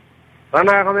kasih.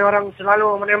 Karena kami orang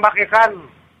selalu menembak ikan.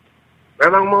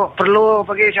 Memang perlu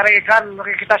pergi cari ikan,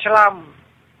 pakai kita selam.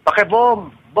 Pakai bom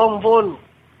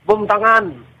tangan.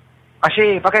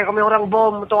 Kasih, pakai kami orang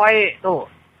bom untuk air tu.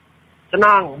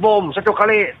 Senang, bom satu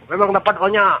kali, memang dapat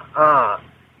banyak.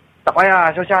 Tak payah,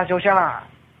 susah.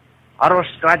 Harus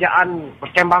kerajaan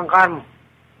pertimbangkan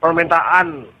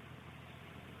permintaan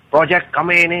projek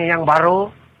kami ini yang baru.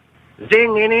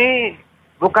 Zinc ini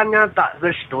bukannya tak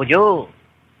bersetuju.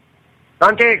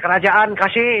 Nanti kerajaan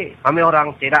kasih, kami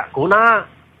orang tidak guna.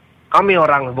 Kami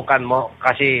orang bukan mau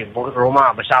kasih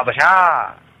rumah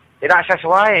besar-besar. Tidak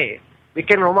sesuai.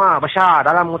 Bikin rumah besar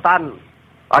dalam hutan.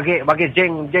 Bagi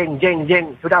jeng.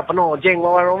 Sudah penuh jeng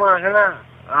bawah rumah sana.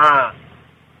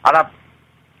 Harap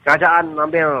kerajaan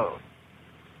ambil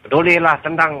pedulilah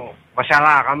tentang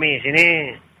masalah kami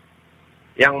sini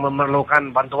yang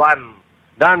memerlukan bantuan.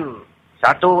 Dan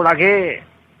satu lagi,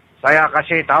 saya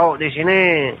kasih tahu di sini.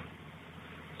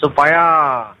 Supaya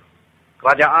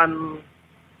kerajaan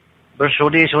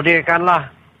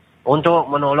bersudi-sudikanlah untuk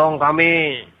menolong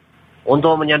kami,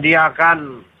 untuk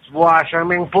menyediakan sebuah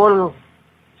swimming pool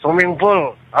swimming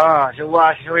pool.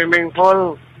 Sebuah swimming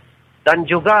pool dan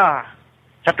juga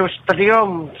satu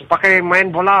stadium pakai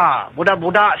main bola.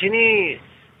 Budak-budak sini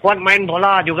kuat main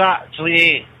bola juga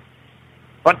sunyi.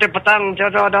 Pada petang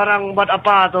ada orang buat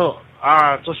apa tu?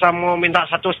 Susah mau minta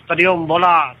satu stadium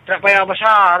bola. Tak payah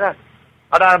besar dah.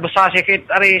 Ada besar sikit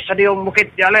dari stadium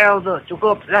Bukit Jalil tu.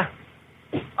 Cukup dah.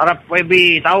 Harap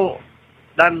YB tahu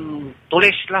dan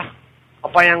tulislah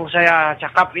apa yang saya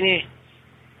cakap ini.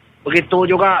 Begitu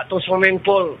juga tu swimming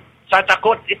pool. Saya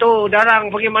takut itu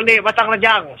jarang pergi mandi Batang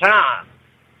Lejang sana.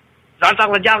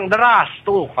 Batang Lejang deras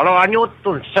tu. Kalau hanyut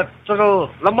tu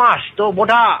selalu lemas tu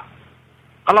bodak.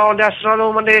 Kalau dia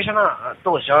selalu mandi sana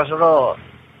tu selalu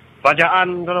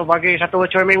kerajaan tu bagi satu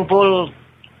swimming pool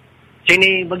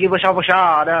sini bagi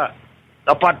besar-besar ada.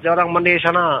 Dapat orang mandi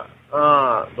sana.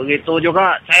 Begitu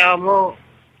juga saya mau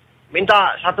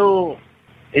minta satu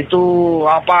itu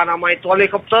apa nama itu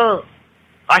helikopter.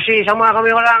 Kasih sama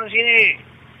kami orang sini.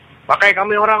 Pakai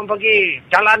kami orang pergi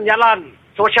jalan-jalan.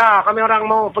 Sosa kami orang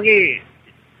mau pergi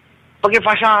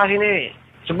pasar sini.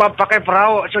 Sebab pakai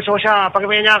perahu sosa pakai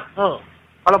minyak tu.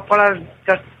 Kalau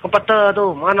ke peta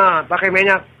tu mana pakai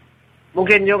minyak.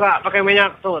 Mungkin juga pakai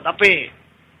minyak tu. Tapi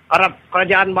harap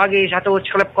kerajaan bagi satu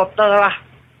helikopter lah.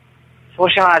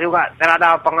 Sosa juga. Tidak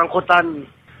ada pengangkutan.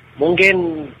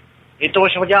 Mungkin itu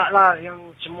sajalah yang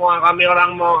semua kami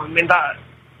orang mau minta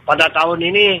pada tahun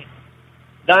ini.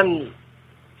 Dan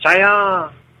saya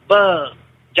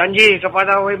berjanji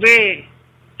kepada WB,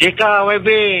 jika WB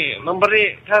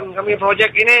memberikan kami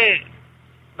projek ini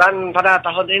dan pada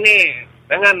tahun ini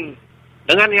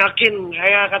dengan yakin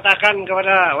saya katakan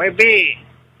kepada WB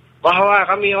bahwa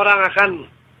kami orang akan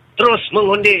terus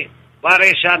mengundi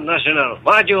Barisan Nasional,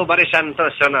 maju Barisan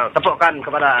Nasional. Tepukkan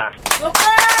kepada.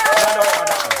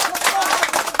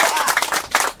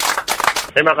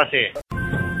 Terima kasih.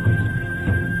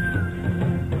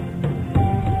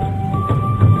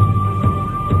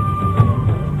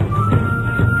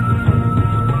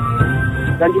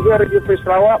 Dan juga Radio Free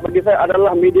Sarawak bagi saya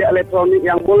adalah media elektronik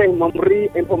yang boleh memberi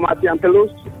informasi yang telus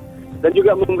dan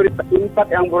juga memberi impak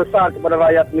yang besar kepada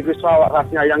rakyat negeri Sarawak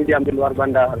khasnya yang diam di luar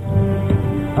bandar.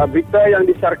 Berita yang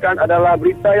disiarkan adalah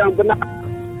berita yang benar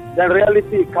dan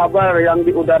realiti kabar yang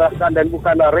diudarakan dan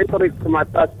bukanlah retorik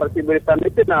semata seperti berita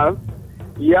nasional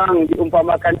yang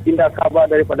diumpamakan indah kabar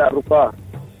daripada rupa.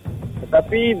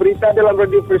 Tetapi berita dalam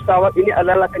Radio Free Sarawak ini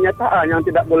adalah kenyataan yang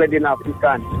tidak boleh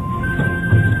dinafikan.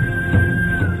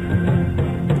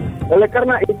 Oleh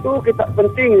karena itu, kita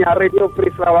pentingnya Radio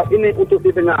Free Sarawak ini untuk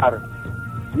didengar.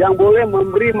 Yang boleh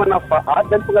memberi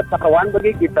manfaat dan pengetahuan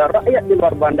bagi kita rakyat di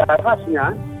luar bandar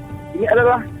khasnya. Ini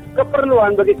adalah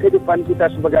keperluan bagi kehidupan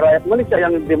kita sebagai rakyat Malaysia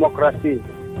yang demokrasi.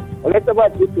 Oleh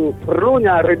sebab itu,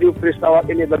 perlunya Radio Free Sarawak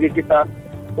ini bagi kita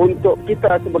untuk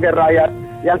kita sebagai rakyat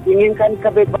yang inginkan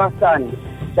kebebasan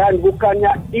dan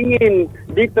bukannya ingin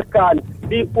ditekan,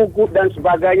 diugut dan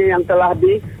sebagainya yang telah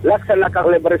dilaksanakan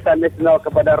oleh Barisan Nasional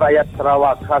kepada rakyat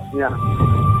Sarawak khasnya.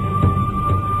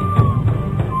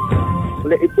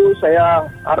 Oleh itu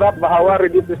saya harap bahawa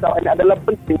Radio Free Sarawak ini adalah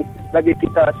penting bagi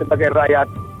kita sebagai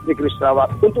rakyat negeri Sarawak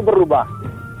untuk berubah.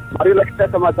 Marilah kita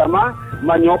sama-sama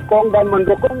menyokong dan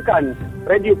mendukungkan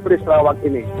Radio Free Sarawak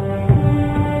ini.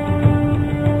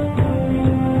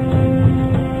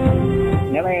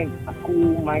 Nyalai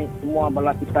aku main semua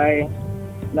bala kita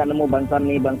nak nemu bangsa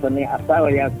ni asal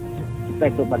ya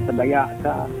kita itu bangsa Dayak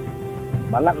ke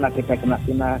balak nak kita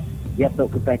kena ya tu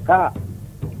kita ka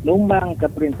lumbang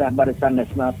ke perintah Barisan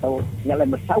Nasional tu nyalai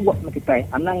bersawak nak kita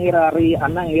anang irari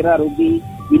anang ira rubi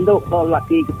induk tu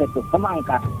laki kita tu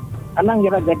semangkat anang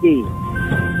ira gaji.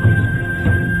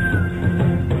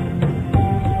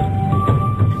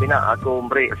 Bina aku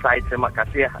beri saya terima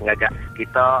kasih ngajak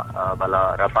kita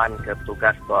bala raban ke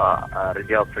petugas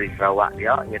Radio Free Sarawak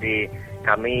dia. Jadi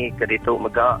kami keditu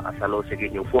mega selalu segi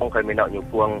nyupung kami nak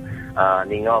nyupung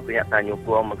ninga punya tan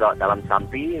nyupung mega dalam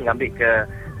sampi ngambil ke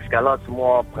segala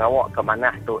semua pengawak ke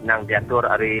mana tu nang diatur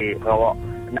hari pengawak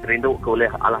nak rindu ke oleh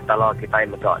Allah Taala kita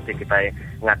mega kita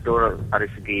ngatur dari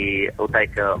segi utai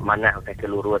ke mana utai ke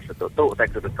lurus tu utai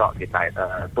ke dekat kita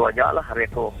tu aja lah hari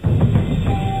tu.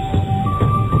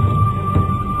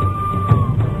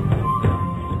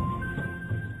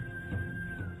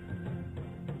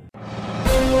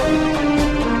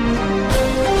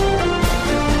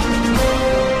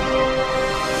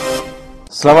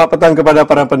 Selamat petang kepada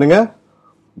para pendengar.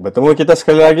 Bertemu kita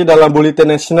sekali lagi dalam Bulletin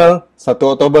Nasional 1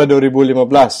 Oktober 2015.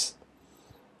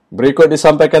 Berikut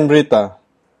disampaikan berita.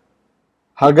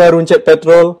 Harga runcit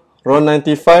petrol,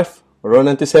 RON95,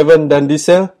 RON97 dan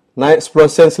diesel naik 10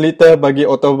 sen seliter bagi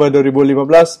Oktober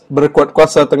 2015 berkuat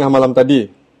kuasa tengah malam tadi.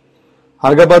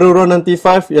 Harga baru RON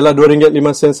 95 ialah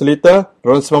RM2.05 seliter,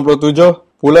 RON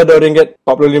 97 pula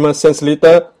RM2.45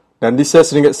 seliter dan diesel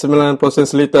RM1.90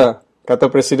 seliter,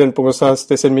 kata Presiden Pengusaha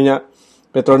Stesen Minyak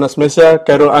Petronas Malaysia,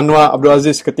 Khairul Anwar Abdul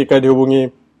Aziz ketika dihubungi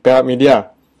pihak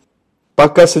media.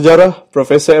 Pakar sejarah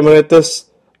Profesor Emeritus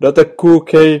Dr. Khoo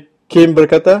K. Kim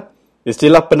berkata,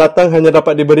 istilah pendatang hanya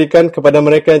dapat diberikan kepada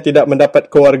mereka yang tidak mendapat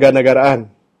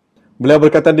kewarganegaraan. Beliau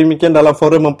berkata demikian dalam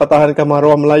forum mempertahankan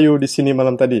maruah Melayu di sini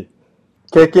malam tadi.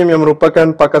 K. Kim yang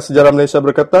merupakan pakar sejarah Malaysia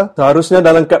berkata, seharusnya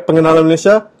dalam kad pengenalan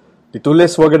Malaysia ditulis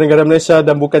warga negara Malaysia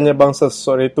dan bukannya bangsa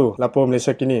seseorang itu, lapor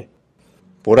Malaysia Kini.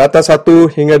 Purata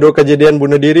 1 hingga 2 kejadian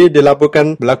bunuh diri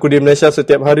dilaporkan berlaku di Malaysia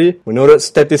setiap hari menurut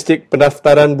statistik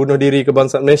pendaftaran bunuh diri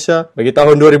kebangsaan Malaysia bagi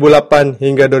tahun 2008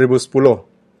 hingga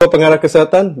 2010. Pengarah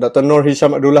Kesihatan, Dr. Nur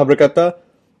Hisham Abdullah berkata,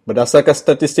 berdasarkan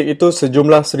statistik itu,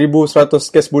 sejumlah 1,100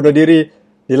 kes bunuh diri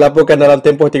dilaporkan dalam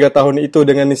tempoh 3 tahun itu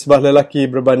dengan nisbah lelaki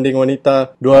berbanding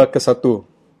wanita 2:1.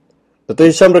 Dr.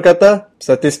 Hisham berkata,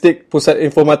 statistik Pusat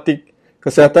Informatik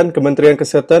Kesihatan Kementerian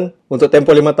Kesihatan untuk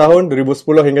tempoh 5 tahun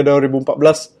 2010 hingga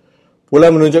 2014 pula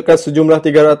menunjukkan sejumlah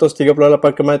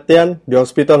 338 kematian di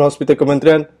hospital-hospital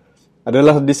kementerian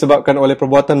adalah disebabkan oleh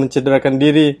perbuatan mencederakan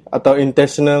diri atau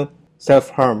intentional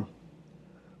self-harm.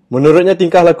 Menurutnya,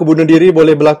 tingkah laku bunuh diri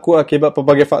boleh berlaku akibat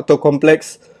pelbagai faktor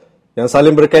kompleks yang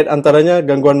saling berkait antaranya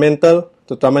gangguan mental,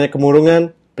 terutamanya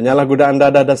kemurungan, penyalahgunaan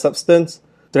dadah dan substans,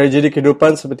 tragedi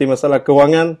kehidupan seperti masalah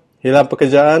kewangan, hilang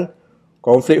pekerjaan,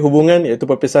 konflik hubungan iaitu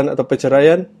perpisahan atau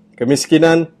perceraian,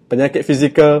 kemiskinan, penyakit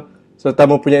fizikal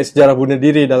serta mempunyai sejarah bunuh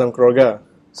diri dalam keluarga.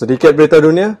 Sedikit berita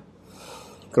dunia.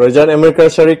 Kerajaan Amerika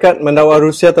Syarikat mendakwa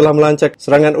Rusia telah melancar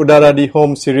serangan udara di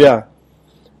Homs, Syria.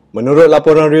 Menurut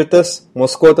laporan Reuters,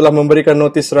 Moskow telah memberikan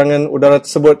notis serangan udara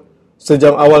tersebut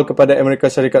sejam awal kepada Amerika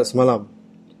Syarikat semalam.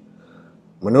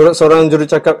 Menurut seorang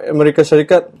jurucakap Amerika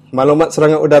Syarikat, maklumat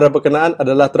serangan udara berkenaan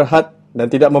adalah terhad dan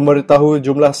tidak memberitahu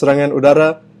jumlah serangan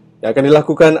udara yang akan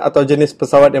dilakukan atau jenis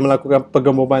pesawat yang melakukan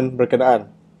penggemuman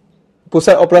berkenaan.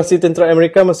 Pusat Operasi Tentera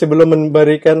Amerika masih belum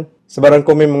memberikan sebarang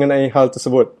komen mengenai hal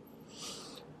tersebut.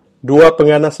 2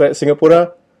 pengganas rakyat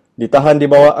Singapura ditahan di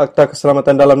bawah Akta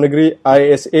Keselamatan Dalam Negeri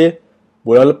ISA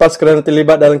bulan lepas kerana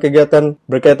terlibat dalam kegiatan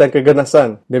berkaitan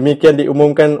keganasan. Demikian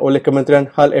diumumkan oleh Kementerian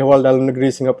Hal Ehwal Dalam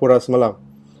Negeri Singapura semalam.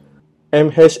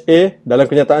 MHA dalam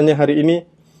kenyataannya hari ini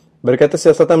berkata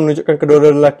siasatan menunjukkan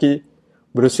kedua lelaki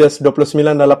berusia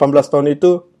 29 dan 18 tahun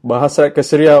itu berhasrat ke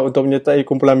Syria untuk menyertai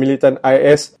kumpulan militan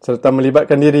IS serta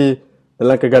melibatkan diri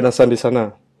dalam keganasan di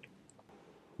sana.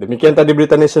 Demikian tadi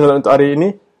berita nasional untuk hari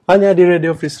ini, hanya di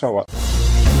Radio Free Sarawak.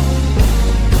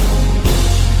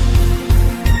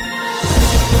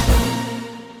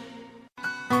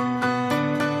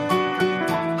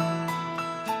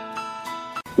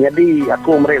 Jadi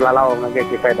aku meri lalau dengan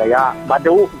kita daya.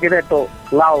 Badu kita tu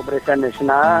lau berisen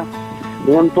nasional.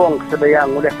 Untung kesedia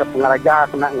ngulih ke pengaraja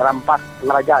kena ngerampas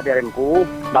pengaraja di rempu.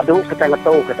 Badu kita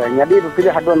ngetau kita. Jadi pilih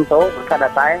hadun tu kita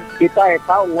datai. Kita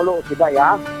tahu nguluk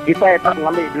sedaya. Kita tahu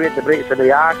ngambil duit diberi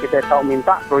sedaya. Kita tahu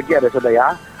minta projek dari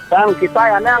sedaya. Dan kita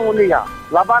yang uni ya.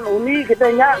 Laban uni kita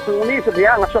nyak uni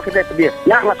sedia ngasuh kita tebir.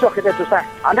 Nyak ngasuh kita susah.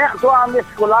 Anak tua ambil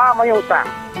sekolah mayu utang.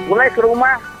 Mulai ke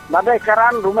rumah nadai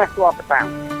karan rumah tua petang.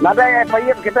 Nadai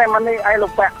payet kita mandi air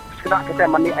lupa. Sekedar kita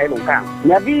mandi air lungkang.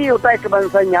 Jadi utai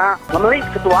kebangsanya memilih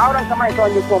ketua orang sama itu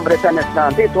nyukung berita nasional.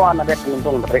 Nanti tua nadai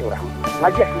penguntung dari orang.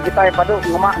 Ngajak kita pada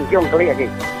ngemak ngiung kali lagi.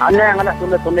 Anda yang ada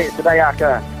tunda-tunda sedaya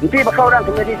ke. Nanti bakal orang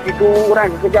kemedi situ orang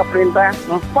kerja perintah.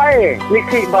 Sampai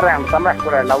niksi barang tambah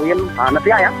kurang lawin. Nanti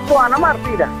ya. Tua nama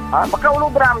arti dah. Bakal ulu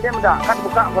beram dia mendak. Kan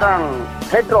buka orang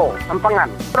hidro, empangan.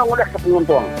 Orang udah ke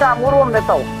penguntung. Tak murum dia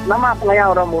tahu. Nama pengayah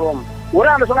orang murum.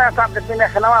 Orang di sungai Asap dipindah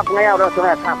ke nama pengayah orang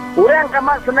sungai Asap. Orang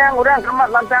kamat senang, orang kamat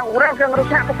lantang, orang yang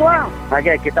ngerusak ketua.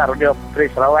 Lagi kita Radio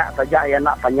Free Sarawak saja yang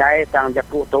nak panyai tang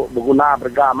jaku untuk berguna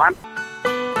bergaman.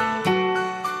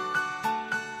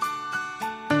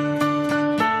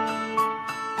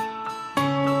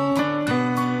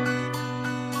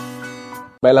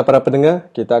 Baiklah para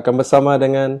pendengar, kita akan bersama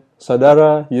dengan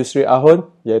Saudara Yusri Ahun,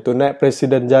 iaitu Naib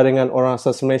Presiden Jaringan Orang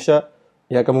Asas Malaysia,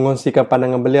 yang akan mengongsikan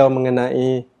pandangan beliau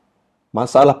mengenai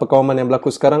masalah perkawaman yang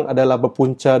berlaku sekarang adalah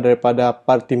berpunca daripada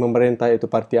parti memerintah iaitu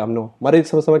Parti UMNO. Mari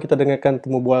sama-sama kita dengarkan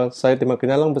temu bual saya Timah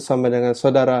Kenyalang bersama dengan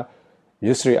Saudara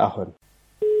Yusri Ahun.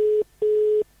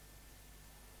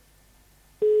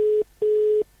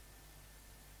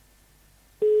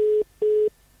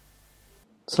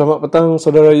 Selamat petang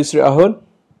Saudara Yusri Ahun.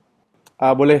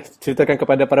 Boleh ceritakan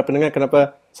kepada para pendengar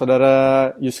kenapa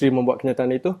Saudara Yusri membuat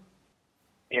kenyataan itu?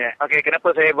 Ya, okey.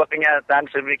 Kenapa saya buat kenyataan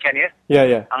sedemikian ya?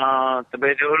 Ya.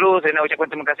 Terlebih dahulu saya nak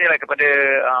ucapkan terima kasih kepada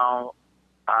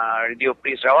Radio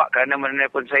Free Sarawak kerana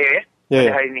menelpon saya ya. Ya,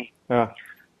 pada hari ini.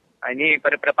 Ini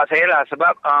pada pendapat saya lah,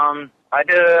 sebab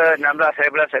pada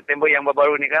 16-17 September yang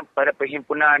baru ni kan, pada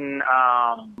perhimpunan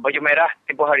Baju Merah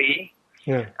tempoh hari,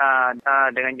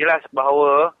 dengan jelas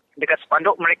bahawa dekat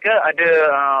spanduk mereka ada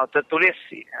tertulis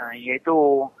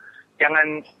iaitu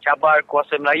jangan cabar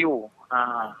kuasa Melayu.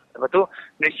 Lepas tu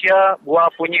Malaysia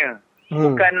gua punya,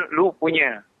 bukan lu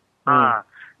punya.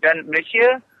 Dan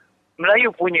Malaysia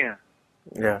Melayu punya.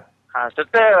 Ya.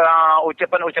 Serta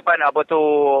ucapan-ucapan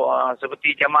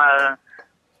seperti Jamal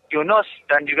Yunus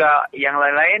dan juga yang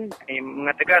lain-lain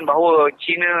mengatakan bahawa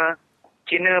Cina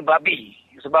babi,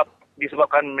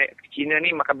 disebabkan Cina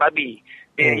ni makan babi.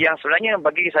 Yang sebenarnya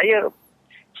bagi saya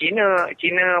Cina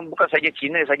bukan saja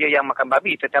Cina saja yang makan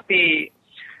babi, tetapi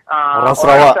orang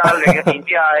Sarawak,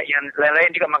 India yang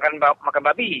lain-lain juga makan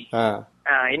babi.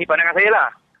 Ini pandangan saya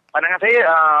lah. Pandangan saya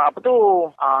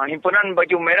himpunan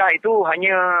Baju Merah itu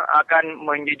hanya akan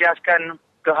menjejaskan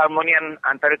keharmonian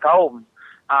antara kaum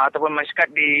ataupun masyarakat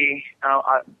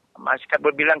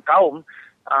berbilang kaum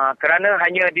kerana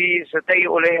hanya disertai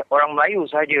oleh orang Melayu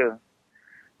sahaja,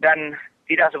 dan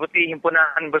tidak seperti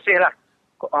himpunan bersih lah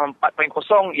 4.0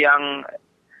 yang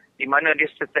di mana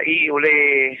disertai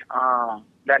oleh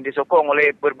dan disokong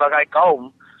oleh berbagai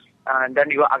kaum dan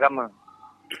juga agama.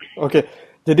 Okey.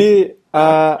 Jadi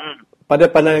pada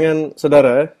pandangan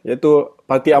saudara, iaitu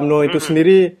Parti UMNO itu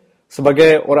sendiri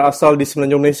sebagai orang asal di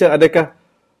Semenanjung Malaysia, adakah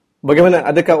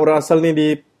orang asal ni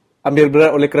diambil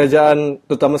berat oleh kerajaan,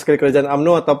 terutama sekali kerajaan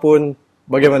UMNO, ataupun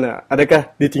bagaimana?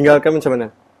 Adakah ditinggalkan, macam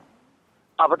mana?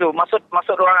 Apa tu?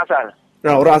 Maksud orang asal?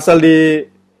 Orang asal di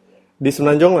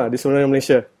Semenanjung lah, di Semenanjung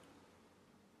Malaysia.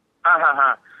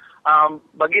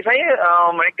 Bagi saya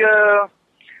mereka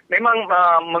memang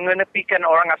mengenepikan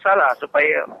orang asal lah,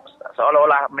 supaya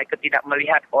seolah-olah mereka tidak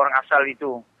melihat orang asal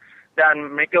itu, dan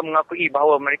mereka mengakui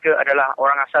bahawa mereka adalah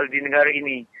orang asal di negara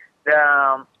ini.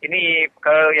 Dan ini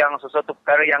sesuatu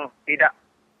perkara yang tidak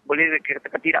boleh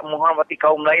dikatakan tidak menghormati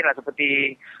kaum lain lah,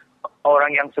 seperti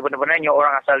orang yang sebenarnya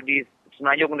orang asal di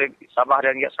Semenanjung, Sabah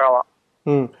dan juga Sarawak.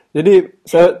 Jadi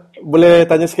saya boleh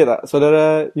tanya sikit tak,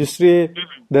 saudara Yusri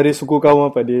dari suku kaum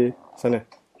apa di sana?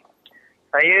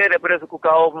 Saya daripada suku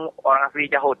kaum orang asli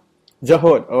Jahut.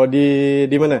 Jahut? Oh,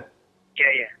 di mana? Ya.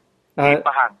 Di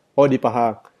Pahang. Oh, di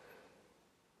Pahang.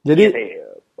 Jadi,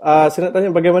 saya nak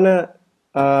tanya bagaimana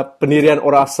pendirian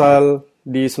orang asal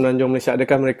di Semenanjung Malaysia?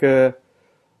 Adakah mereka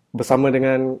bersama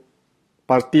dengan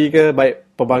parti ke,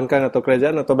 baik perbankan atau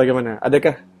kerajaan, atau bagaimana?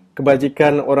 Adakah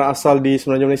kebajikan orang asal di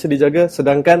Semenanjung Malaysia dijaga,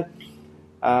 sedangkan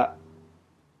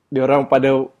diorang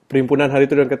pada perhimpunan hari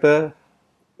itu dia kata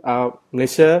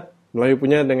Malaysia Melayu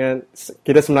punya dengan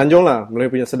kira Semenanjung lah,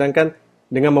 Melayu punya, sedangkan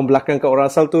dengan membelakangkan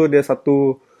orang asal tu dia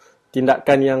satu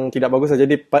tindakan yang tidak bagus lah.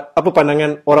 Jadi apa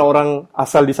pandangan orang-orang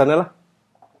asal di sana lah?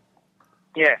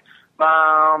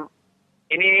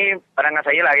 Ini pandangan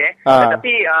saya lah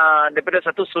Tetapi daripada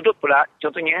satu sudut pula,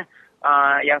 contohnya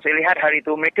yang saya lihat hari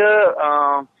itu, mereka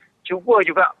cuba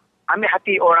juga ambil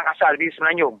hati orang asal di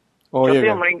Semenanjung.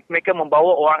 Contohnya mereka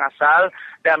membawa orang asal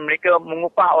dan mereka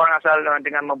mengupah orang asal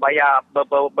dengan membayar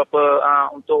beberapa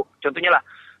untuk contohnya lah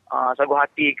sagu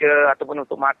hati ke ataupun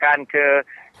untuk makan ke.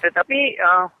 Tetapi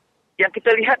yang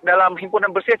kita lihat dalam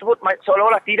himpunan bersih tersebut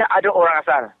seolah-olah tidak ada orang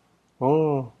asal.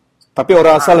 Tapi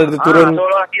orang asal ada turun.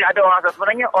 Seolah-olah tidak ada orang asal.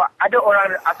 Sebenarnya ada orang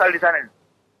asal di sana.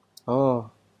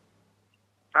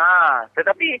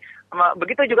 Tetapi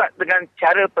begitu juga dengan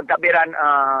cara pentadbiran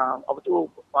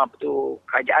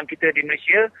kerajaan kita di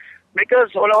Malaysia, mereka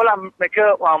seolah-olah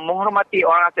mereka menghormati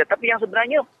orang asal, tapi yang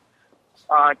sebenarnya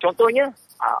contohnya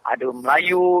ada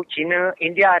Melayu, Cina,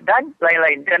 India dan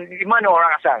lain-lain, dan di mana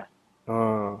orang asal?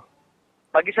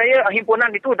 Bagi saya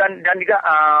himpunan itu dan juga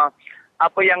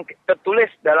apa yang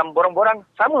tertulis dalam borang-borang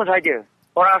sama saja.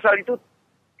 Orang asal itu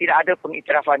tidak ada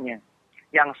pengiktirafannya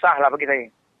yang sah lah bagi saya.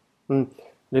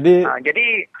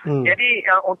 Jadi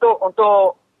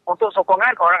untuk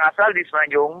sokongan orang asal di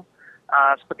Semenanjung,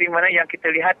 seperti mana yang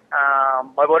kita lihat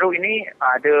baru-baru ini,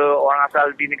 ada orang asal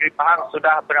di negeri Pahang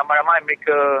sudah beramai-ramai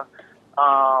mereka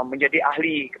menjadi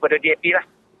ahli kepada DAP lah.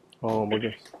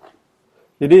 Bagus.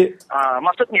 Jadi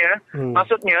maksudnya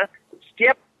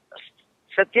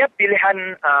setiap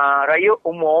pilihan raya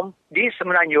umum di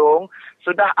Semenanjung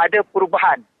sudah ada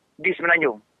perubahan di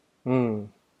Semenanjung.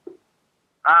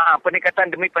 Peningkatan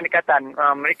demi peningkatan,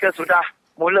 mereka sudah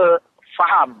mula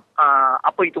faham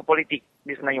apa itu politik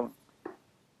di Semenanjung.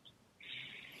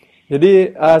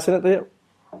 Jadi saya nak tanya,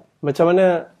 macam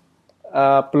mana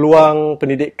peluang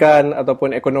pendidikan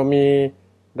ataupun ekonomi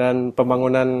dan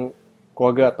pembangunan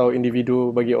keluarga atau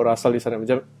individu bagi orang asal di sana?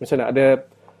 Macam mana, ada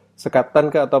sekatan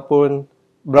ke, ataupun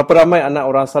berapa ramai anak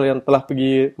orang asal yang telah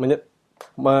pergi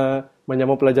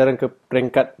menyambung pelajaran ke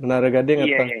peringkat Menara Gading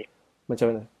atau macam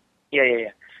mana?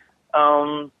 Ya.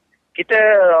 Kita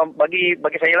bagi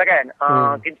saya lah kan,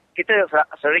 kita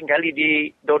sering kali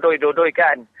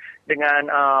didodoi-dodoikan dengan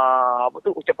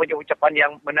ucapan-ucapan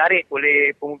yang menarik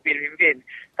oleh pemimpin-pemimpin.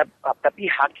 Tapi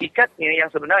hakikatnya yang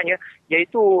sebenarnya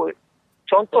iaitu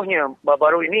contohnya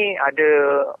baru ini ada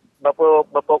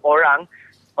beberapa orang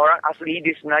asli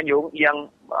di Semenanjung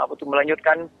yang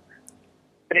melanjutkan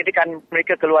pendidikan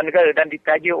mereka ke luar negara dan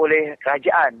dikaji oleh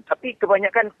kerajaan. Tapi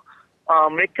kebanyakan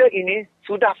mereka ini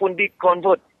sudah pun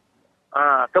di-convert.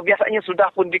 Kebiasaannya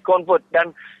sudah pun di-convert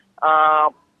dan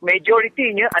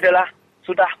majoritinya adalah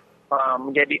sudah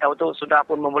sudah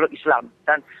pun memeluk Islam,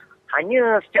 dan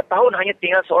hanya setiap tahun hanya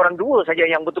tinggal seorang dua saja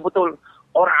yang betul-betul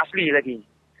orang asli lagi.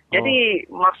 Jadi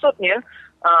maksudnya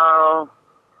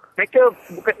mereka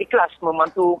bukan ikhlas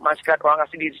membantu masyarakat orang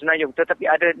asli di Semenanjung, tetapi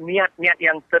ada niat-niat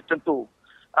yang tertentu.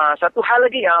 Satu hal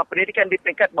lagi, pendidikan di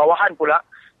peringkat bawahan pula,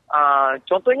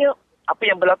 contohnya apa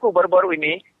yang berlaku baru-baru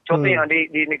ini, contohnya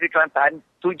di negeri Kelantan,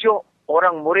 7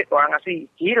 orang murid orang asli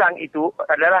hilang itu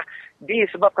adalah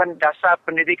disebabkan dasar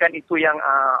pendidikan itu yang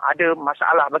ada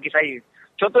masalah bagi saya.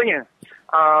 Contohnya,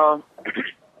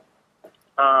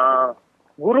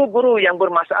 guru-guru yang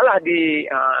bermasalah di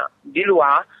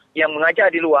luar, yang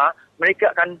mengajar di luar,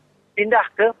 mereka akan pindah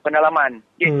ke pendalaman,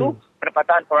 iaitu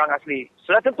pendapatan orang asli.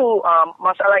 Sudah tentu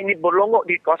masalah ini berlonggok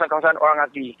di kawasan-kawasan orang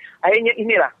asli. Akhirnya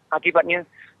inilah akibatnya,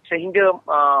 sehingga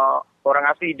orang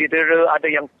asli didera, ada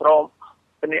yang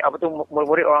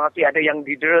murid orang asli ada yang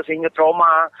didera sehingga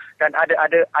trauma, dan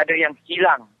ada yang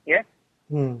hilang, ya.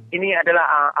 Ini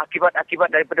adalah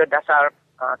akibat-akibat daripada dasar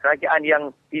kerajaan yang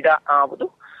tidak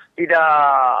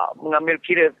mengambil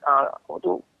kira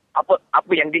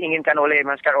apa yang diinginkan oleh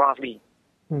masyarakat orang asli.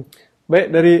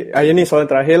 Baik, ini soalan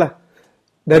terakhir lah.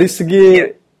 Dari segi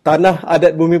tanah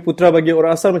adat bumi putra bagi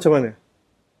orang asal macam mana?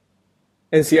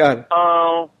 NCR.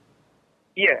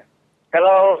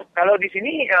 Kalau di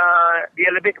sini dia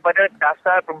lebih kepada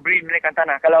dasar pemberi memilikan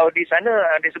tanah. Kalau di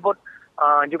sana disebut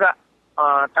juga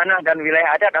tanah dan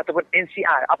wilayah adat ataupun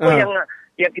NCR. Apa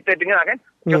yang kita dengar kan?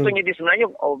 Contohnya di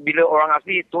Semenanjung, bila orang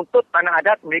asli tuntut tanah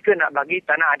adat, mereka nak bagi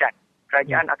tanah adat.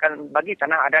 Kerajaan akan bagi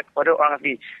tanah adat kepada orang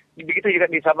asli. Begitu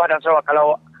juga di Sabah dan Sarawak.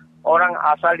 Kalau orang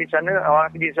asli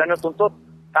di sana tuntut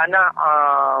tanah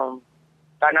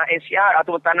NCR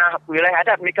atau tanah wilayah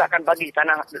adat, mereka akan bagi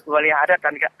tanah wilayah adat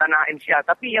dan tanah NCR.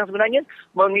 Tapi yang sebenarnya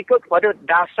mengikut kepada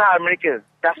dasar mereka,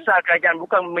 dasar kerajaan,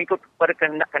 bukan mengikut kepada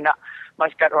kehendak-kehendak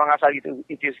masyarakat orang asal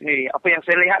itu sendiri. Apa yang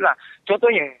saya lihatlah,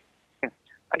 contohnya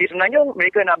di Semenanjung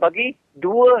mereka nak bagi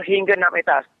 2 hingga 6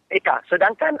 ekar.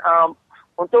 Sedangkan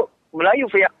untuk Melayu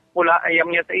pula yang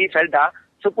menyertai Felda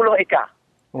 10 ekar.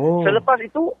 Selepas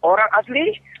itu orang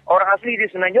asli di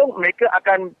Semenanjung mereka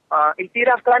akan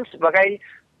iktirafkan sebagai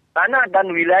tanah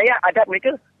dan wilayah adat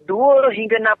mereka 2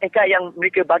 hingga 6 ekar yang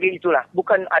mereka bagi itulah,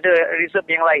 bukan ada reserve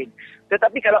yang lain.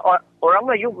 Tetapi kalau orang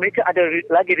Melayu, mereka ada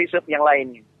lagi reserve yang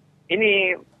lain.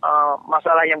 Ini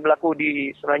masalah yang berlaku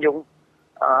di Semenanjung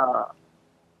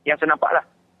yang saya nampak lah.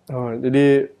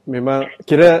 Jadi memang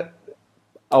kira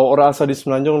orang asal di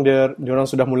Semenanjung diorang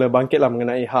sudah mula bangkit lah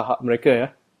mengenai hak-hak mereka, ya?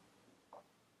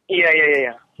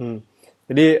 Iya.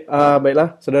 Jadi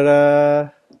baiklah saudara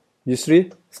Yusri,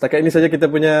 setakat ini saja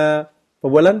kita punya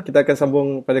perbualan. Kita akan sambung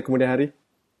pada kemudian hari.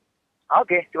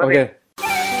 Okey, terima kasih.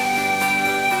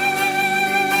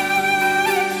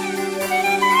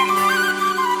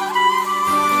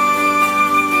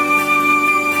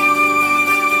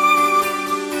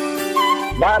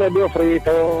 Radio Free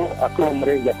itu aku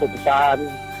memberi jatuh pesan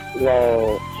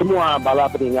semua bala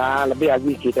pendengar, lebih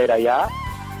lagi kita raya.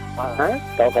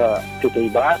 Tahu kalau kita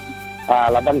ibadat,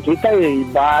 laban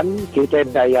kita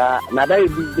daya, nadai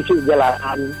bisu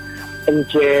jalan,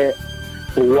 encik,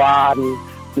 tuan,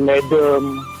 madam,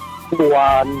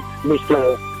 tuan,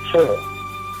 Mr. Sir.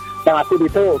 Dan aku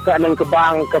itu ke anang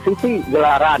kebang ke sisi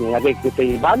gelaran lagi kita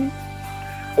iban,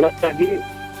 lagi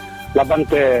laban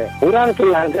ke orang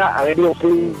kelangga Radio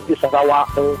Free di Sarawak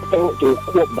itu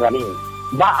cukup berani.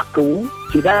 Aku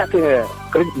tidak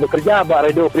bekerja buat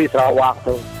Radio Free Sarawak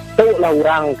tu lah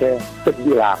orang ke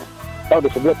terbilang. Tahu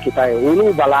disebut kita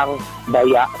ulu balang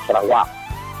Dayak Sarawak.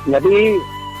 Jadi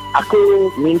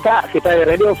aku minta kita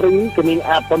Radio Free,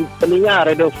 pendengar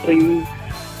Radio Free,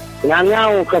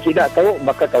 ngangau ke tidak tahu,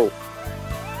 baka tahu.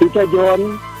 Kita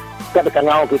John, tak ada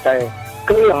ngau kita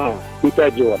kelang kita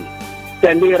John.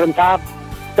 Stanley rentap,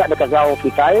 tak ada ngau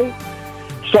kita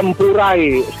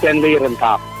sempurai Stanley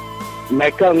rentap.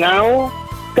 Mereka ngau,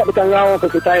 tak ada ngau ke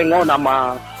kita ngau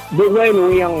nama bungai nu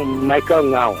yang mereka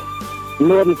ngau.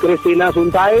 Nun Christina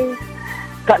Suntai,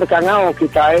 tak ada ngau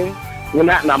kita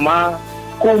ngena nama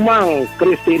kumang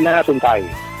Kristina Suntai.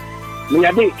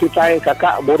 Menjadi kita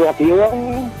kakak bodoh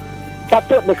tiung,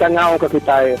 patut berkangau ke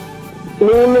kita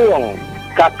nulung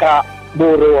kakak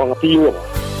bodoh tiung.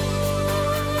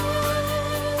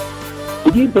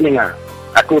 Jadi pendengar,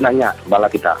 aku nanya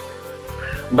bala kita,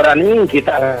 berani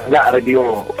kita enggak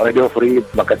radio free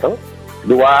begitu?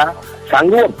 Dua,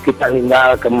 sanggup kita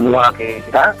tinggal ke menua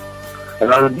kita?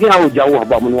 Lalu jauh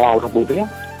bawa menua orang putih.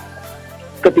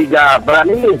 Ketiga,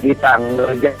 berani kita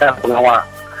ngerjakan pengawal.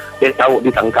 Dia tahu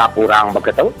ditangkap orang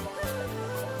begitu.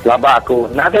 Laba aku,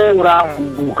 nada orang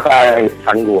bukan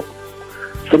sanggup.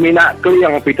 Semina ke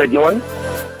yang Peter John,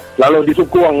 lalu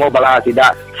disukung ngobala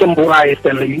tidak semburai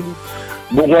Stanley,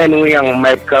 bunga yang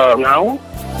Michael Ngau,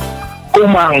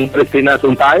 kumang Kristina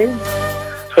Suntai,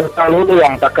 serta lulu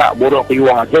yang takak borok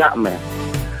iwang aja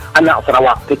anak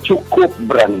Sarawak kecukup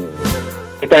berani.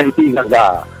 Kita henti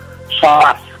naga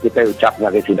salas kita ucap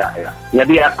naga tidak ya.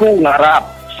 Jadi aku ngarap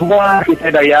semua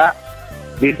kita daya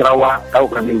di Sarawak tahu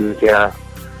kan Indonesia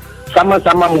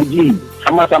sama-sama muji,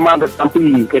 sama-sama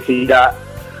bertampi kesidak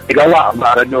digawak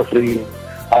radio free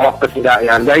awak kesidak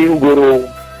yang dayu guru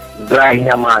dry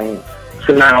nyamai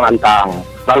senang lantang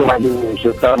lalu maju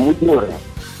serta mujur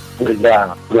kerja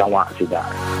berlawak sidak.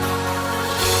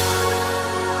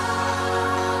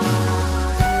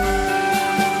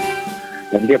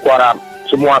 Dan dia kuarap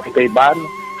semua kita iban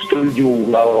setuju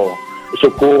kalau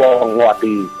suku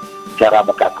nguati cara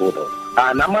bekaku tu.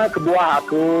 Nama kedua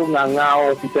aku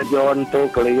ngangau Peter John tu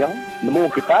keliang nemu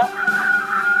kita.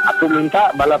 Aku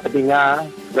minta bala pendengar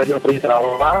Radio Free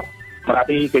Sarawak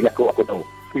merhati kejaku aku tu.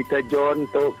 Peter John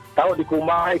tu tahu di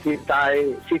kumai kita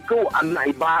siku anak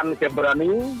iban ke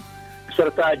berani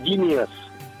serta genius.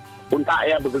 Untak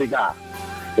ia bergelega.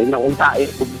 Dengan untak ia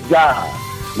bekerja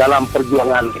dalam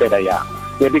perjuangan kedaya.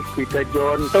 Jadi Peter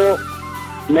John tu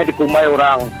di kumai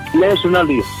orang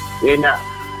nasionalis. Ia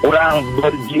orang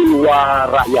berjiwa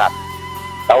rakyat.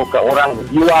 Tahu ke orang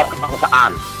berjiwa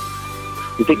kebangsaan.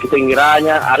 Jadi kita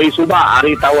ngiranya hari Subah,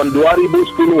 hari tahun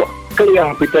 2010.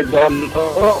 Keliang Peter John tu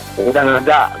udah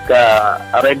ada ke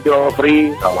Radio Free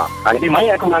Sarawak. Jadi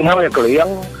mai aku ngangau ya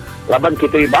keliang. Laban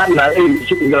kita iban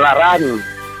gelaran.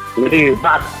 Jadi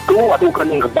aku kan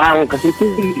kebang ke situ.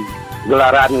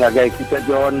 Gelaran ngagai kita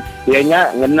John.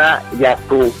 Ianya ngena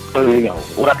jatuh keliang.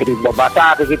 Orang kita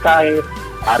baca ke kita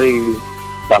hari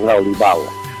Bangau Libau.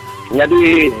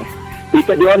 Jadi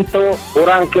Peter John tu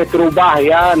orang ke terubah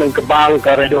ya nang kebang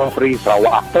ke Radio Free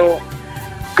Sarawak tu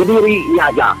Kediri ia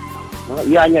aja.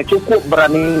 Ianya cukup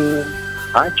berani,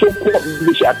 cukup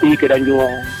bisa hati ke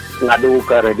Danjung ngadu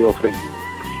ke Radio Free.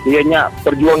 Ianya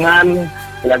perjuangan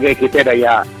lagi kita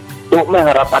daya untuk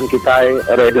harapan kita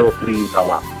Radio Free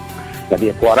Sarawak.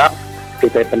 Jadi aku harap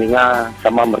kita pendengar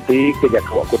sama merti kerja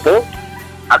aku tu.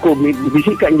 Aku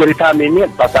bisikkan cerita minit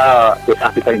pasal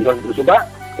kisah kita itu sebab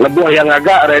lebih yang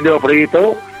agak Radio Free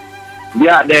itu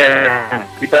dia ada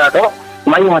kita tu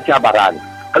main macam cabaran.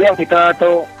 Kalau kita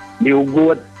tu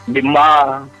diugut,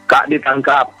 dimah, kak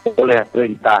ditangkap oleh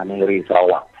perintah negeri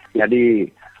Sarawak.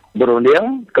 Jadi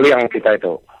berunding kalian kita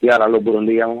itu. Ya lalu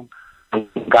berunding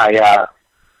kaya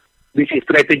bisnis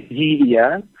strategi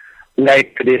ya. Ngai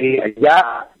Kediri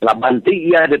aja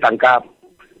labanti ia ditangkap.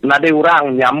 Nada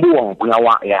orang nyambung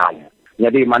pengawak ya.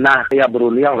 Jadi mana dia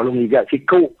berunding lalu juga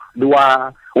siku dua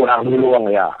orang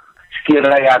nulung ya.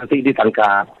 Sekiranya nanti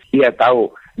ditangkap, ia tahu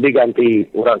diganti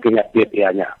orang kenyakit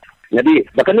ianya. Jadi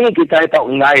bahkan ini kita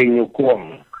tahu ngai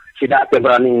nyukung tidak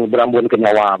berani berambun ke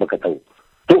nyawa begitu.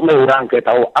 Tu orang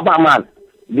kita tahu apa aman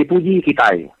dipuji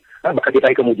kita. Bahkan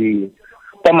kita kemuji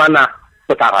pemanah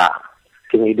petara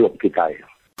kini hidup kita.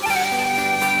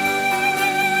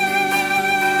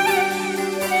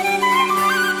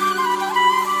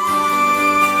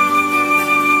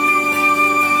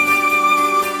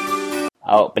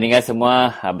 Awak pendengar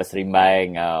semua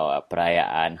berserimbai ngau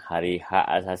perayaan Hari Hak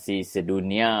Asasi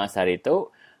Sedunia hari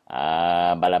itu.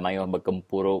 Bala mayuh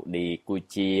berkempuruk di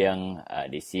Kuching,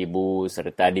 di Sibu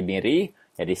serta di Miri.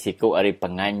 Jadi siku hari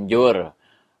penganjur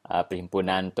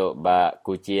perhimpunan untuk Bak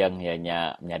Kuching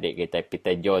ianya menyadik kita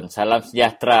Peter John. Salam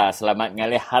sejahtera, selamat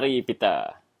ngalih hari Peter.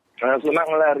 Selamat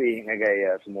ngalih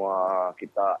ngagai semua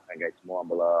kita, ngagai semua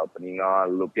bala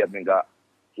pendengar lupiat juga.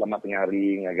 Selamat tengah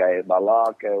hari ngagai bala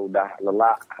ke udah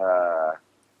lelah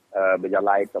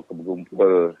berjalan atau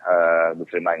berkumpul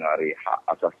bersama hari hak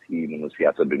asasi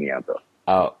manusia sedunia tu.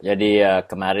 Oh, jadi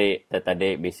kemari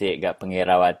tadi bisik gak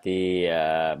pengirawati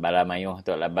bala mayuh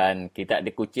tu laban kita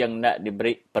di Kuching ndak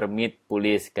diberi permit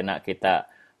polis kena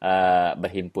kita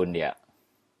berhimpun dia.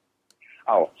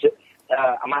 Oh,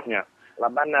 amatnya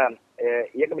laban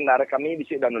ia kebenaran kami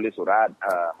bisa dah nulis surat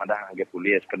madah angge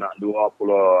polis kena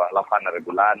 28 hari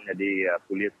bulan, jadi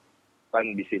polis kan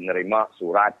bisa nerima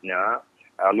suratnya,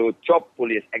 lalu cop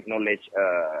polis acknowledge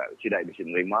tidak bisa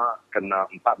nerima, kena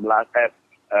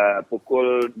 14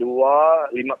 pukul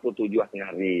 2.57 tengah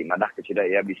hari madah kecida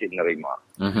ia bisa nerima.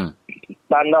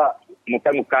 Tanda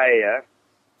muka-muka ya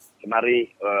kemari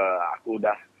aku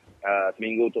dah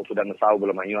seminggu tu sudah nesau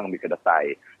belum ayuang bi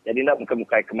kedatai. Jadi nak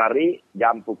muka-muka kemari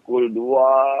jam pukul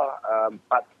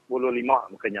 2.45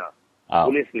 mukanya.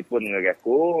 Polis telefon dengan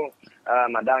aku,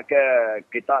 madah ke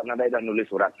kita nadai dah nulis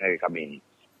surat dengan kami ni.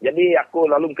 Jadi aku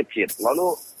lalu kecil,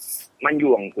 lalu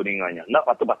manjuang kuninganya. Nak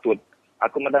patut-patut.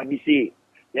 Aku madah bisi.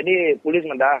 Jadi polis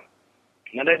madah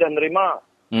nadai dah nerima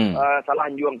salah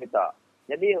anjuang kita.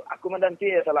 Jadi aku madah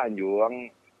nanti salah anjuang.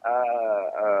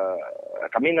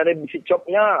 Kami ada bisi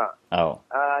copnya.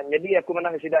 Jadi aku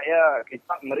menang sidak ya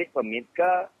kita merik permit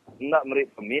ke, nak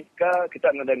merik permit ke,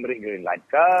 kita ada merik green light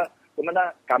ke,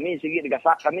 kemudian kami sigi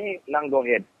digasak kami nang go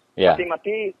ahead.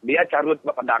 Mati-mati dia carut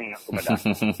berpedang aku menang.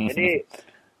 Jadi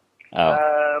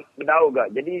bedau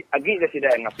gak. Jadi agi ke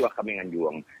sidak yang ngasuh kami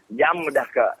nganjuang. Jam dah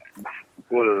ke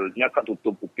pukulnya ke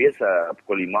tutup upis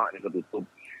pukul 5 ni ke tutup.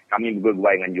 Kami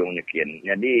berguai nganjuang nyekian.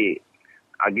 Jadi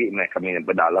agi kami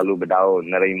lalu bedau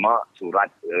nerima surat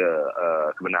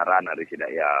kebenaran dari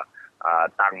sidaya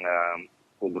tang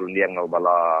pengurundian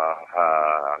bala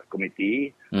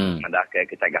komiti ada kayak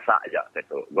kita gasak aja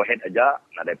itu go ahead aja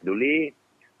ada peduli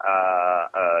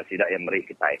sidaya meri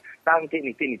kita tang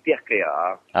niti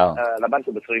ya laban tu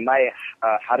berserimai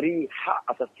hari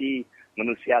hak asasi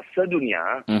manusia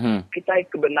sedunia kita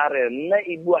kebenaran na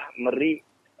ibuah meri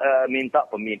minta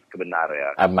pemit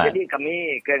kebenaran. Jadi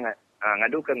kami ke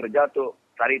ngadu ke kerja tu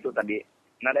hari tu tadi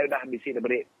nadai dah bisi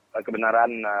beri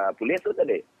kebenaran polis tu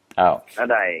tadi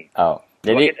nadai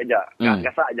jadi aja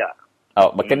gasak aja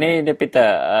berkini dia pita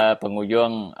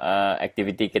pengujung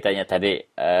aktiviti kitanya tadi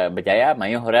berjaya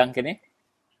mayu orang kini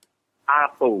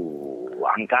apa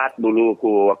angkat dulu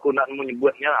aku nak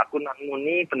menyebutnya aku nak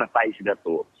ni penatai sudah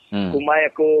tu kumai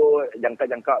aku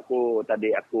jangka-jangka aku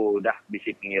tadi aku dah bisi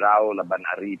pengirau laban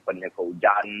hari pennya ke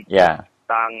hujan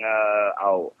tang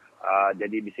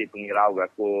jadi bisi pengirau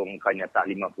aku mukanya tak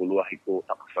 50 ikut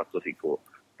tak 100 ikut.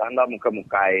 Tanda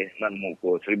muka-mukai nan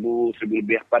muka 1000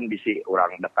 lebih pan bisi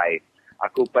orang datai.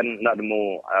 Aku pan nak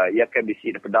demu ia ke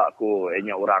bisi dapat aku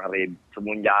nya orang hari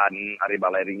semunjan, hari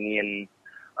balai ringin,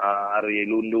 hari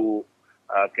lundu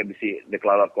ke bisi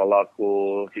deklarasi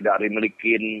aku tidak hari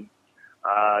melikin,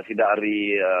 tidak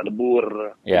hari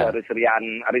lebur, tidak hari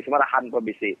serian, hari semarahan pun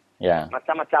bisi.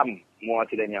 Macam-macam semua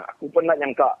tidaknya. Aku pun nak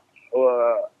nyangka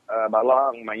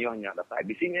balang mayuhnya datai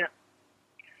bisinya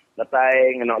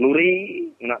datai ngena luri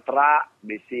ngena terak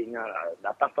bisinya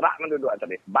datang terak mana duduk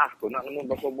tadi bas ku nak nemu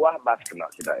berapa buah bas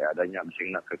kena tidak ya adanya bisi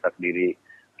nak kekat diri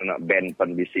kena band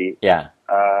pen bisi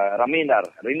ramindar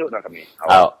rindu dah kami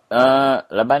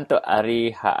laban tu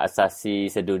hari hak asasi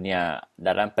sedunia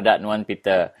dalam pedak nuan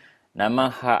Peter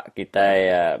nama hak kita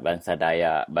ya bangsa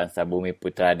Dayak bangsa Bumi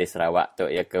Putra di Sarawak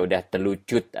tu ya ke udah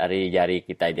terlucut hari jari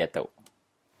kita dia tu.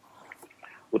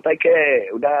 Utai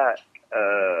ke udah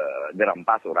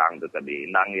dirampas orang tu tadi.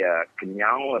 Nang ya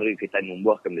kenyang hari kita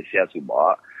membuah ke Malaysia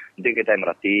subah. Nanti kita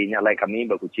merhati nyalai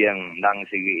kami berkucing nang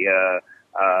segi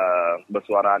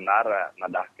bersuara nara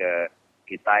nadah ke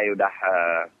kita udah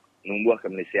membuah ke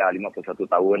Malaysia 51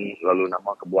 tahun lalu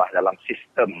nama kebuah dalam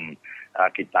sistem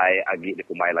kita agi di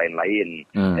kumai lain-lain.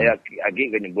 Agi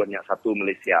menyebutnya satu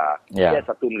Malaysia.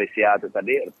 Satu Malaysia tu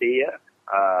tadi arti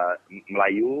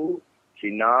Melayu,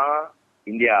 Cina,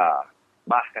 India.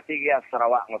 Bah ketiga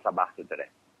Sarawak ngau Sabah tu tadi.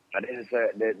 Ada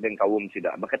dengan kaum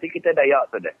sudah. Berkati kita Dayak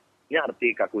tu dah. Ini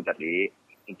arti kaku tadi.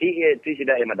 Nanti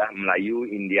sudah yang ada Melayu,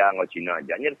 India, ngau Cina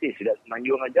aja. Ini arti sudah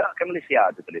Manjung aja ke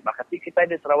Malaysia tu tadi. Berkati kita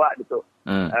di Sarawak tu.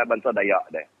 Bangsa Dayak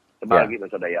dah. Sebagai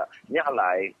bangsa Dayak. Ini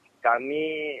alai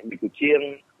kami di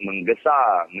Kuching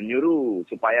menggesa, menyuruh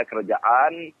supaya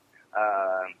kerajaan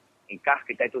engkah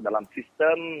kita itu dalam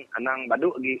sistem anang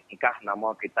baduk lagi engkah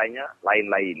nama kitanya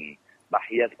lain-lain.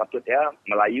 Bahia sepatutnya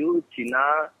Melayu,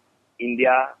 Cina,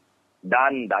 India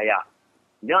dan Dayak.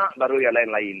 Nya baru yang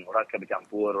lain-lain. Orang ke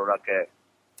bercampur, orang ke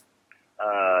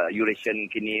Eurasian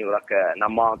kini, orang ke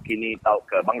nama kini, tahu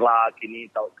ke Bangla kini,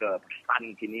 tahu ke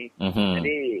Pakistan kini.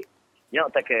 Jadi nya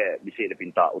utai ke bisa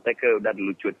dipinta. Utai ke udah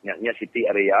dilucut. Nya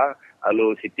city area,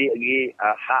 lalu city lagi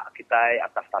hak kita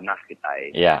atas tanah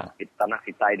kita. Tanah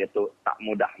kita dia tu tak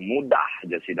mudah-mudah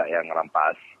je sidak yang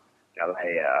rampas. Kalau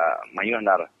mayuan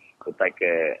dar utai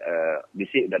ke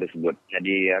bisik dah disebut.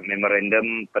 Jadi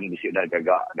memorandum pen bisik dah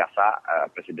gagak gasak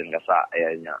Presiden gasak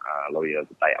ayahnya lawyer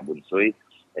Kutai Abun Sui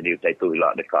Jadi utai itu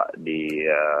lah dekat di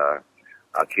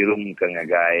kirim ke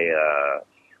ngagai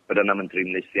Perdana Menteri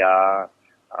Malaysia,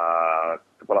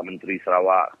 Kepala Menteri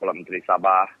Sarawak, Kepala Menteri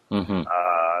Sabah,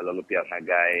 lalu pihak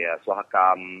ngagai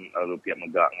Suhakam, lalu pihak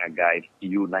ngagai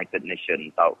United Nations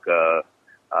tau ke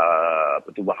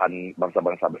Pertubuhan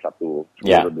Bangsa-Bangsa Bersatu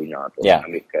seluruh dunia tu.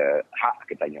 Ambil ke hak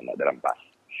kita yang nak dirampas.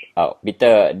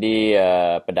 Kita di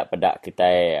pedak-pedak kita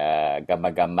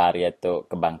gambar-gambar iaitu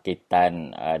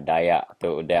kebangkitan Dayak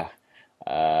tu udah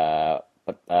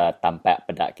tampak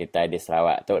pedak kita di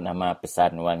Sarawak tu nama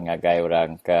pesan wan ngagai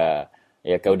orang ke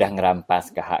udah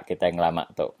ngerampas ke hak kita yang lama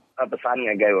tu. Pesan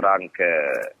ngagai orang ke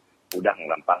udah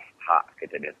ngerampas hak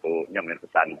kita dia tu nyamin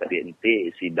pesan tadi enti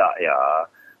sidak ya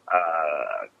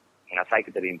ngasai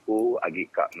kita rimpu agi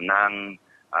kak menang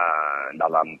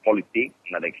dalam politik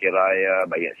nada kira ya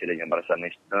banyak sidanya Barisan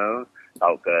Nasional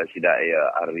tau ke sidak ya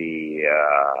hari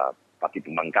Parti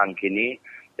Pembangkang kini.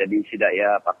 Jadi sidak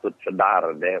ya patut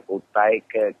sedar deh utai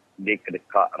ke di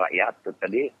kedekat rakyat tu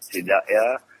tadi sidak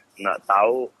ya nak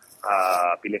tahu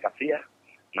pilih kasih ya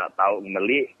nak tahu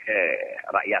beli ke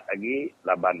rakyat lagi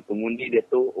laban pengundi dia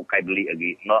tu ukai beli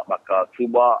lagi nak bakal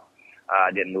cuba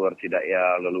dia luar sidak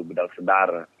ya lalu bedal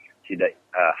sedar sidak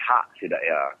hak sidak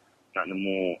ya nak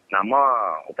nemu nama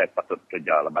utai patut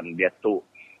kerja laban dia tu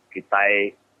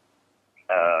kita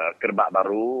kerbak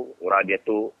baru orang dia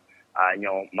tu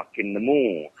nyo makin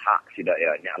nemu hak sidak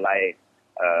ya nyalai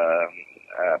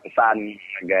pesan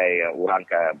sebagai orang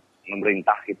ke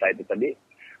pemerintah kita itu tadi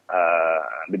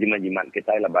berjimat-jimat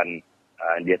kita laban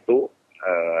dia tu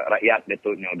rakyat dia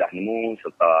tu yang udah nemu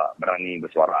serta berani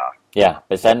bersuara. Ya,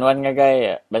 pesan wan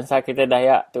ngagai bangsa kita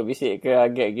Dayak tu bisik ke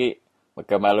agak-agak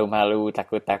maka malu-malu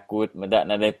takut-takut medak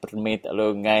nadai permit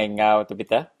lu ngai ngau tu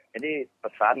pita. Jadi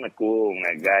pesan aku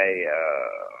ngagai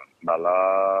bala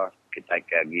kita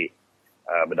ke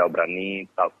bedau berani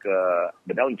tau ke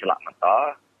bedau celak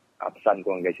mata. Pesan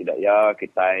ku ngagai sidak ya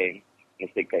kita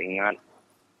mesti keingat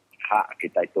hak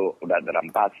kita itu udah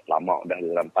dirampas, lama udah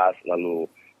dirampas, lalu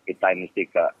kita mesti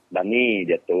ke dani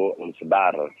dia tu lalu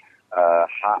sebar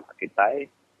hak kita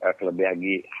kelebih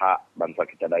lagi hak bangsa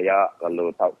kita Dayak,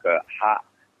 lalu tahu ke hak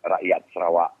rakyat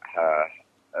Sarawak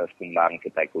sekumbang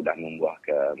kita udah membuah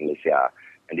ke Malaysia.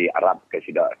 Jadi Arab ke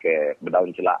sidak ke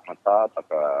bedaun celak mata atau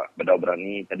ke bedau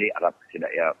berani tadi Arab ke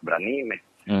sidak ya berani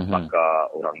maka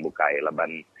orang bukai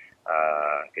laban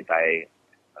kita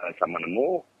sama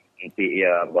nemu nanti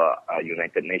ya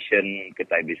United Nations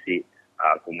kita bisi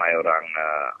kumai orang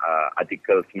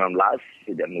artikel 19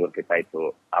 dan nur kita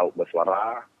itu tahu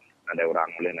bersuara ada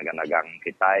orang boleh nagang-nagang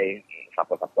kita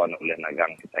siapa-siapa nak boleh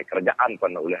nagang kita kerajaan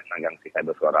pun nak boleh nagang kita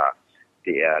bersuara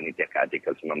di niti ke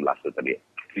artikel 19 tu tadi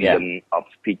freedom of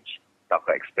speech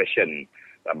atau expression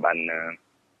laban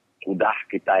udah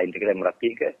kita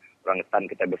merhati ke orang ketan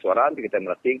kita bersuara kita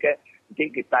merhati ke nanti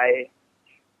kita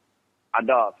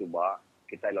ada cuba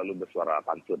kita lalu bersuara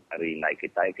pantut hari naik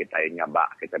kita nyabak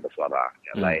kita bersuara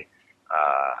nyalai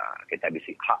kita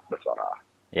bisi hak bersuara.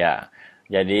 Ya.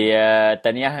 Jadi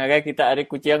tahniah ngagai kita hari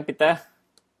kucing kita.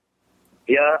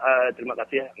 Ya, terima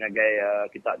kasih ngagai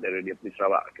kita dari Radio Free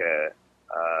Sarawak ke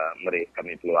meri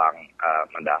kami peluang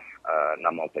mandah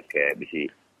nama ke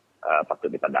bisi patut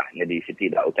dipadah. Jadi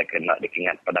Siti dah utak kena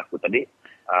dikingat pada aku tadi.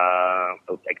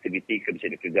 Aktiviti ke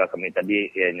bisi kerja kami tadi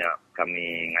ianya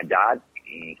kami ngajat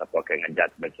siapa ke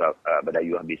ngajat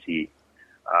berdayuh bisi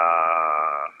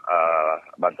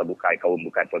bangsa bukai kaum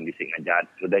bukai pun bisi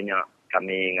ngajat. Sudahnya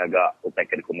kami ngagak utak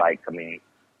ke dikumai kami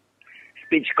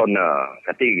speech corner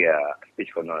ketiga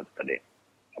speech corner tadi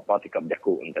apa tikap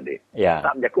jaku tadi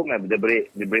tak jaku memang diberi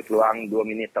peluang 2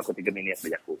 minit atau 3 minit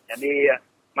berjaku jadi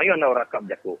mayu na orang kap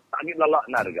jaku tak ni lalak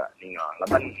narga ninga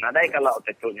laban nadai kalau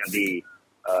utaknya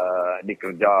di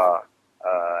kerja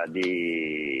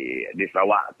di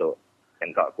Sarawak tu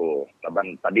yang kak aku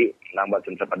laban tadi lambat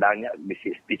sensor padangnya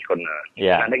bisi speech corner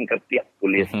nadai kertiak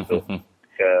polis tu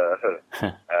ke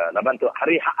laban tu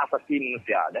hari hak asasi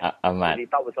manusia dah. Jadi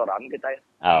tahu seorang kita.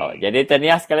 Jadi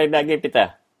tahniah sekali lagi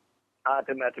kita.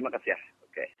 Terima kasih.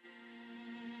 Okey.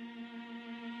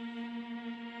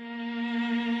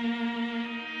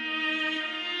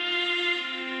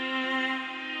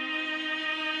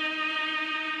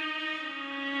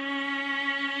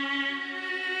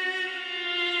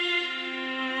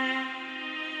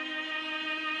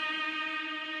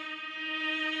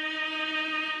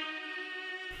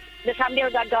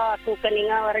 Sambil gagal aku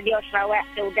keningal Radio Sarawak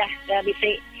sudah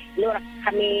bisik nur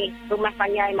kami rumah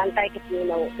panjai mantai ke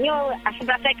Pino. Nyo asal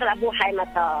saya ke labuh hai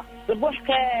mata. Lebuh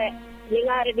ke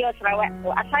ningal Radio Sarawak tu.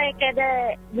 Asal ke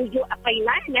ada bujuk apa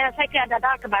ini? Saya ke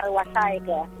ada ke baru asal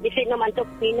ke. Bisik no mantuk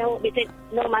Pino, bisik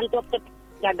no mantuk ke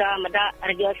gagal meda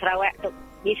Radio Sarawak tu.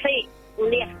 Bisi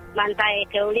uliah mantai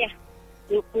ke uliah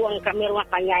nyukung kami rumah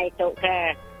panjai tu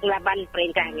ke ngelaban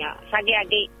perintahnya.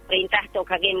 Sagi-agi perintah tu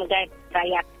kagi megai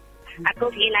rakyat.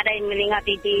 Aku sigin ada yang melingat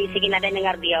TV, sigin ada yang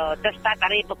dengar dia. Terus tak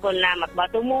hari pukul 6, aku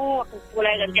batumu, aku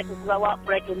pulai ganti aku bawa,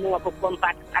 pulai tumu, aku pukul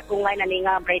 4. Aku ngain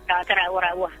dengar berita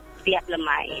kerawah-rawah tiap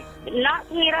lemai. Nak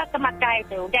ngira ke makai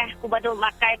tu. Dah aku baru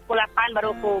makai pukul 8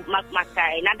 baru aku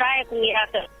makai. Nadai aku ngira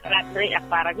ke latri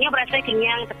aparatnya berasa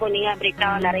kenyang aku dengar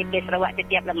berita dari Sarawak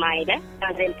setiap lemai dah.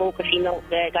 Dan rempu ke sino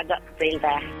ke gagak ke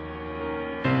perintah.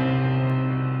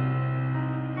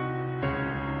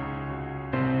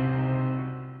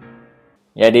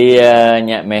 Jadi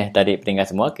nyak meh tadi pendengar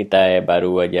semua, kita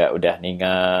baru aja udah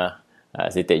ninga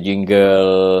sitik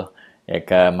jingle ya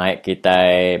ke mic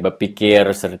kita berfikir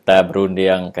serta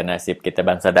berunding ke nasib kita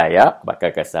bangsa Dayak.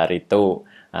 Bakal ke sehari tu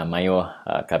mayuh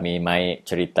kami mai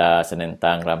cerita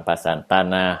tentang rampasan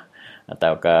tanah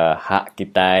atau ke hak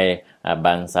kita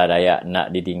bangsa Dayak nak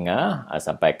didinga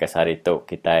sampai ke sehari tu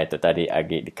kita itu tadi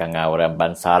agi dikangau orang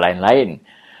bangsa lain-lain.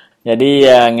 Jadi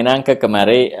ngenang ke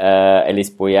kemari Elis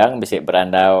Puyang bisik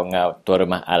berandau ngau tu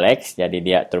rumah Alex. Jadi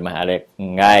dia tu rumah Alex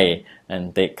ngai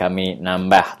nanti kami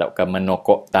nambah atau ke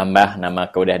menokok tambah nama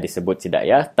ke udah disebut tidak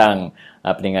ya tang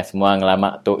pendengar semua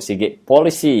ngelamak tu sigit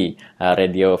polisi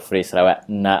Radio Free Sarawak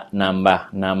nak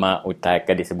nambah nama utai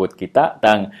ke disebut kita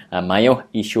tang mayuh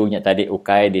isunya tadi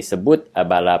ukai disebut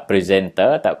bala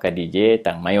presenter atau ke DJ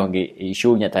tang mayuh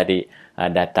isunya tadi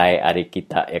datai hari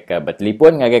kita ya ke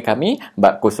bertelefon ngage kami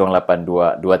bak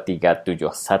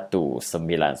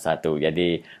 082237191.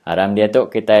 Jadi aram dia tu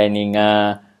kita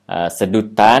ninga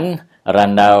sedutan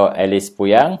randau Elis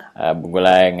Puyang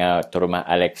begulai ngau tu rumah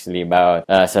Alex Libau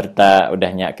serta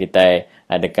udahnya kita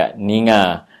dekat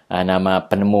ninga nama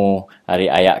penemu hari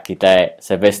ayak kita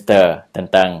Sylvester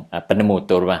tentang penemu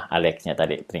tu rumah Alexnya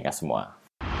tadi pendengar semua.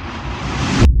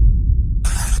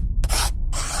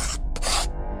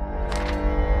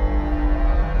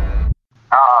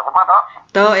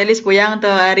 Tu Elis Puyang tu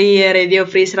hari Radio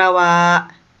Free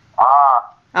Sarawak.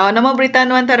 Nama berita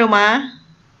nuan tak rumah?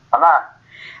 Mana?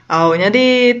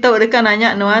 Jadi tu dekat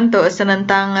nanya nuan tu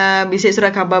senentang bisik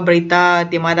surat khabar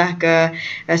berita timadah ke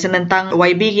senentang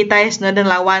YB kita Snowden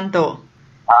lawan tu.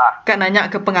 Kan nanya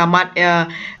ke pengamat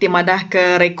timadah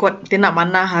ke rekod tindak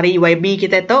mana hari YB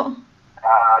kita tu?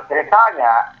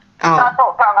 Ceritanya kita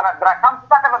tu kan nak gerakam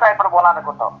kita kan ada perbualan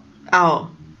aku tu.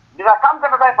 Direkam kan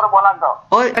ada perbualan tu.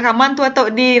 Rekaman tu atau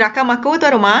direkam aku tu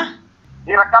rumah?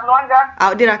 Direkam luan kan?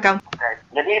 Direkam. Okay.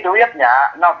 Jadi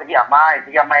duitnya, segi amai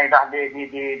dah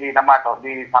di nama tu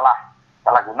di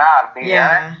salah guna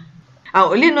artinya.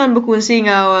 Ulin nuan berkongsi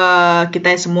ngau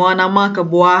kita semua nama ke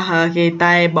buah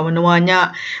kita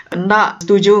bermenuanya ndak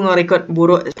setuju ngau rekod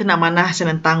buruk tenang mana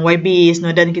senentang YB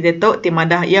Snowden kita tu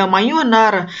timadah ya mayu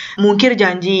nar mungkir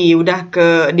janji udah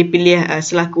ke dipilih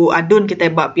selaku adun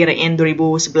kita bak PRN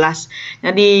 2011.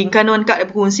 Jadi kan nuan kak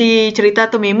berkongsi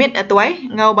cerita tu mimit atuai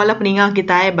ngau bala peninggal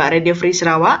kita bak Radio Free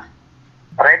Sarawak.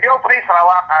 Radio Free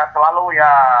Sarawak selalu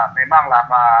ya memanglah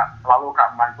selalu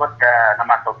kak mangkut ke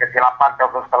nama tu kesilapan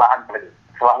atau kesalahan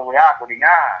selalu ya aku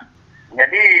dengar.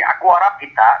 Jadi aku harap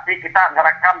kita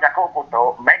ngerekam jago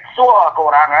foto make sure ke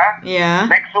orang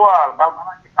make sure kalau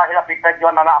kita hidup kita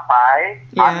jual anak pai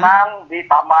anang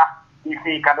ditambah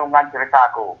isi kandungan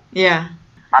cerita aku.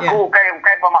 Aku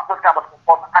ukai bermaksud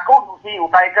aku mesti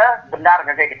ukai ke benar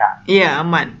ke kita.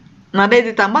 Aman. Nada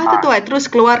ditambah tu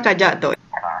terus keluar kajak tu.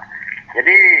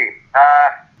 Jadi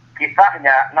kita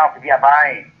hanya nak pergi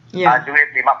abai duit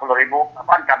 50,000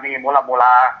 kapan kami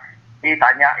mula-mula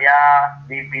ditanya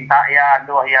dipinta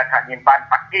dua kat nyimpan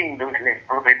parking duit 10,000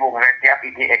 tiap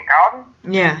ID account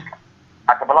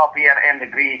atau belum PRN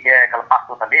negeri ke lepas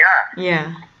tu tadi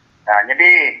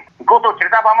jadi aku tu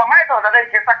cerita mama mai tu tadi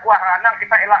cerita kuah anak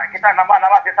kita elak kita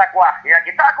nama-nama cerita kuah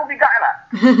kita aku bigak lah.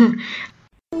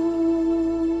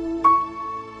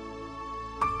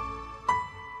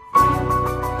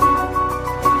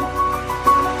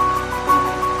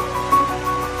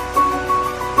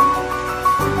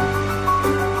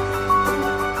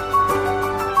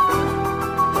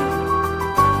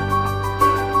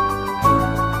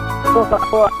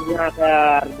 Aku dengar ke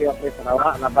Radio Free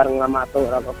Sarawak kabar ngama tu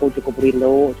aku cukup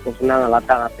rindu cukup senang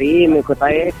latang api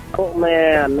mengikuti aku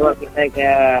menua kita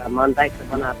ke mantai ke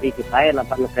mana api kita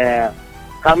lapan ke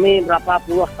kami berapa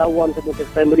puluh tahun sebelum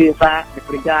kita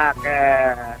bekerja ke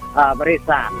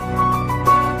barisan.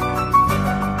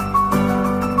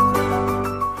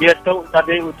 Dia tu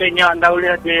tadi utinya anda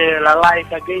lihat di lalai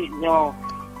kaki nyo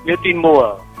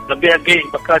timbul lebih lagi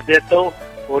bekas dia tu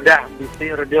udah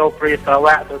bisi Radio Free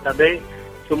Sarawak tu tadi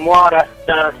semua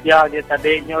rahsia dia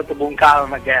tadinya terbongkar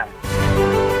macam.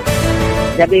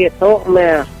 Jadi itu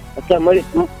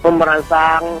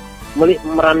merangsang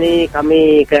merani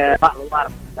kami ke Pak luar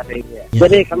tadi.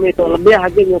 Jadi kami itu lebih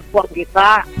lagi support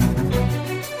kita.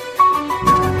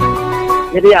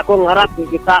 Jadi aku ngarap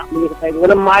kita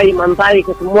menemai mantai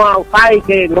ke semua utai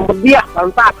ke ngemediah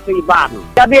santak ke Iban.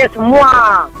 Jadi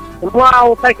semua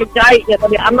utai ke cairnya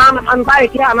tadi anak-anak mantai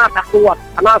ke anak tak kuat,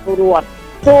 anak suruhan.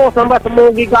 So sampai semua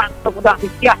giga sudah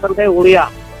disiap santai ulia.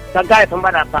 Jagai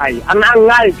sampai datai, anak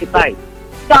ngai kita.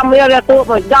 Jam ya tu,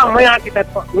 jam ya kita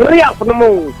ngeriak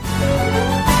penemu.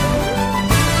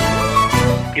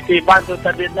 Kita bantu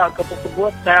tadi nak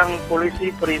kebut yang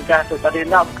polisi perintah tu tadi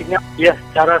nak mungkinnya ya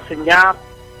secara senyap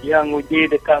yang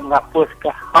uji dekat menghapus ke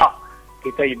hak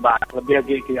kita ibat lebih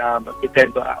lagi kita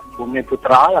bumi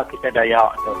putra lah kita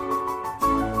Dayak tu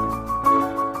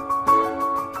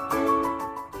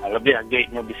lebih lagi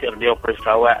nyo bisik radio Free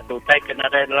Sarawak tu tai kena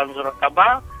ada dalam surat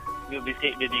khabar nyo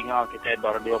bisik di dengar kita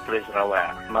radio Free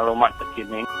Sarawak maklumat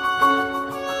terkini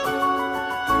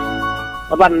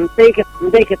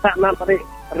nanti kita nak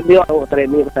radio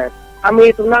training saya.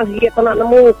 Kami tunang sikit nak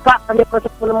nemu kak kami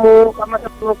masuk penemu kami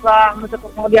masuk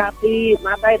kemudian hati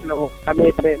natai dulu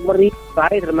kami beri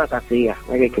terima kasih ya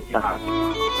bagi kita.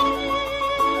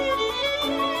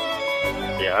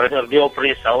 Ya radio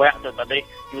Free Sarawak tu tadi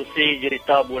yusi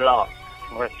cerita bola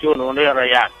meracun oleh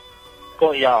rakyat.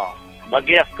 Kok ya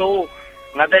bagi aku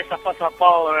nadai siapa-siapa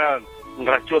orang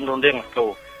meracun oleh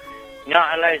aku.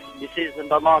 Nya alai bisi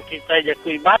sentama kita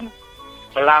jaku Iban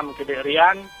pelam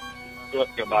kedirian dua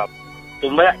kebab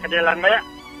tumbak kedelan banyak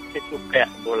sekupek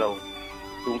bolau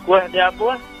tungkuh dia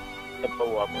apa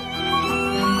tepau apa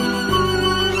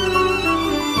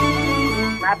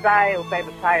nadai utai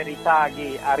besai rita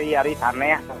lagi hari-hari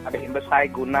tanah ada yang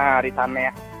besai guna hari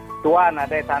tanah tuan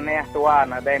ada tanah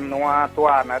tuan ada menua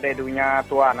tuan ada dunia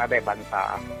tuan ada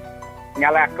bangsa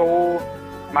nyalaku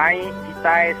mai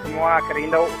kita semua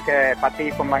kerindu ke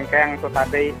parti pembangkang tu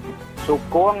tadi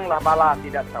sukung lah bala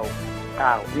tidak tahu.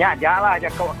 Tahu. Nyak jalah aja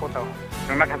kau aku tahu.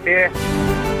 Terima kasih.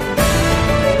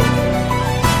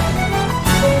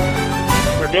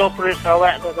 Radio Free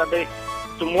Sarawak tu tadi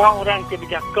semua orang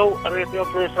kebijakau Radio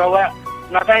Free Sarawak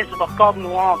nadai sebab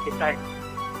menua kita.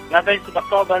 Nadai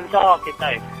sebab bangsa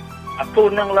kita. Aku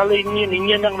nang lalu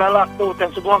ingin nang lalu aku dan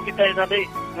semua kita tadi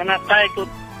menatai tu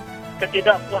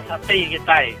ketidakpuas hati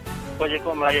kita. Kau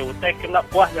jago Melayu, utai kena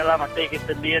puas dalam hati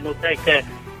kita dia utai ke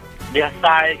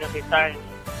biasa ke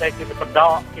kita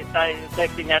pedok kita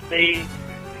nyati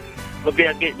lebih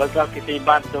lagi bangsa kita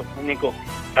bantu mengikut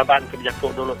kaban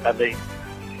kebijakan dulu tadi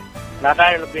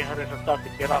nadai lebih harus serta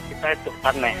sekira kita itu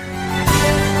tanah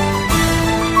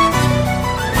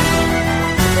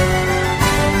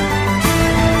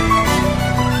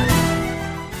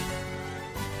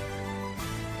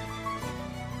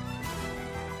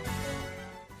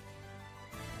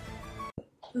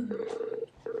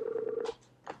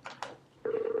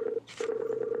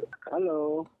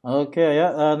Halo. Okey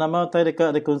ayah, nama saya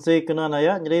dekat dikongsi kenal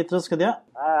ayah. Jadi terus ke dia.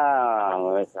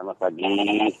 Selamat pagi.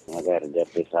 Negara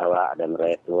Free Sarawak dan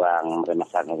mereka tuang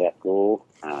memasak negaraku.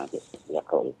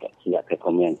 Aku siap ke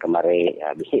komen kemarin.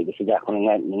 Bisik aku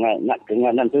nak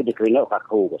keringanan tu dikeringat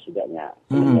aku kesidaknya.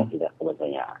 Tidak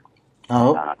kebetulannya.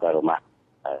 Ke rumah.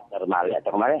 Termalik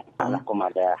atau kemarin aku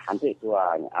ada hantu itu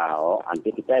hantu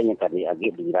kita yang tadi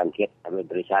agak dirangkit tapi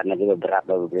berisan lagi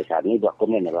beberapa berisan ini dua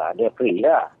komen ada free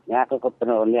ya aku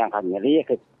kepenuhan yang kami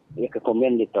lihat ke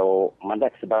komen itu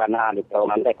mandak sebarana itu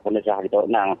mandak penelitian itu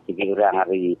nang tiga orang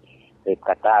hari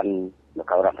perkataan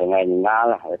mereka orang kengai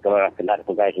ngal itu orang kenal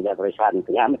pegawai sudah berisan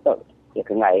punya betul ya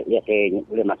kengai ya saya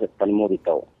boleh masuk penemu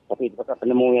itu tapi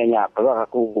penemuannya kalau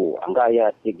aku angka ya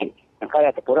tinggi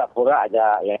kaya pura-pura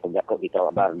aja ya penjaga kita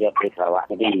bar dia Free Sarawak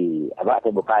jadi abak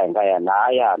tu buka yang kaya nah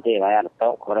ya nanti saya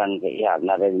tok koran ke ya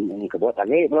nah ini kebot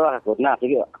lagi belah aku nah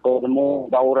segi aku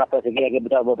nemu bau rata segi lagi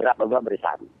beberapa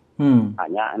berisan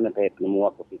hanya nanti nemu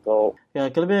aku itu ya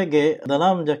kelebih lagi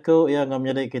dalam jaku yang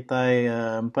menjadi kita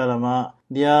empat lama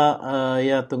dia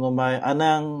ya tunggu mai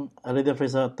anang Radio Free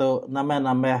Sarawak tu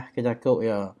nambah ke jaku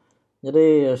ya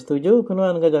jadi setuju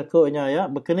kenuan ke jakunya ya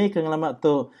berkini ke ngalamat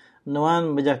tu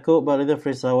nuan berjakuk Radio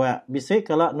Free Sarawak. Bisik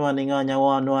kalau nuan ingat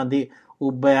nyawa nuan di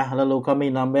ubah lalu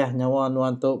kami nambah nyawa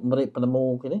nuan tu beri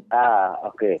penemu kini.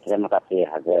 Okey. Terima kasih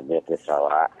Radio Free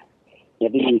Sarawak.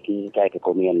 Jadi kita ke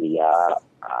komen dia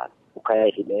bukan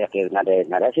dia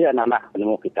nada sih nama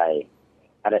penemu kita.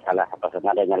 Ada salah apa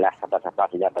ada nyalah apa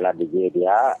sudah pala DJ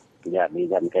dia tidak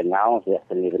bisa kenal sudah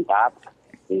sendiri rentap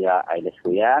dia ada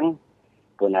sekuyang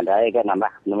pun ada kan nama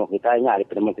penemu kita nya ada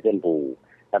penemu tempu.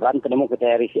 Dapat penemu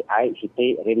kita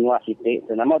Siti, Rinua Siti,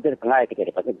 nama dia pengai kita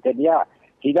dapat kita dia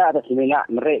tidak ada seminar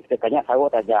mereka katanya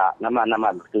sawat aja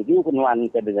nama-nama setuju penuan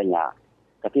kedenya.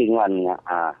 Tapi nuannya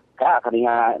kak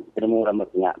kadang penemu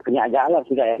rambutnya kena jalan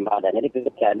sudah yang ada. Jadi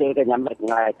kita ada nyamber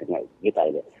ngai kita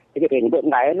ini. Jadi penyebut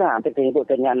ngai lah, nanti penyebut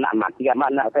kena nak mati,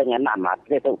 mana kena nak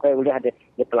mati. Itu kau boleh ada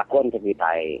pelakon ke kita.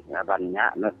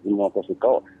 Banyak semua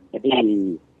posiko. Jadi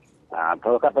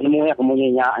kalau kau penemunya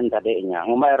kemudiannya antadanya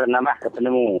ngomel nama ke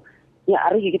penemu. Ya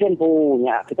hari kita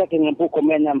punya kita kena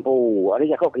komen yang hari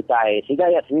kau kita. Sida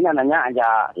ya seminar nanya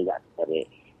aja tidak.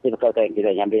 Jadi kalau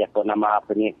kita nyamber kau nama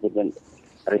penyebut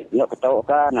Rio ketau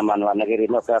ka nama negeri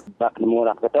no ka bak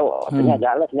murah ketau artinya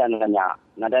jalan tidak nanya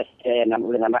nada saya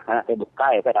boleh nambah anak saya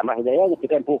bukai ka tambah saya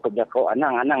kita pu kerja ko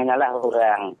anang-anang nyalah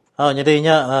orang.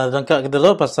 Jadinya rangka kita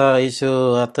dulu pasal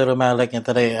isu termaleknya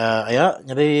tadi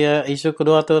jadi isu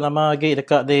kedua tu nama lagi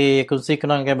dekat di kunci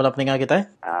kenang ke bala peninggal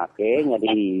kita. Okey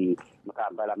jadi maka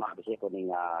bala mak bisi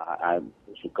kuninga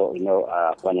siko ino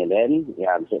panelen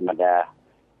ya bisa ada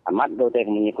amat do teh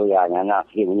menyikuyanya nak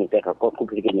si menyikut kok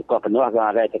kini kok penuh dengan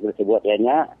ada tersebut ya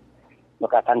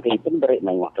maka kan itu beri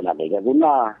main waktu ada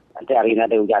guna nanti hari ini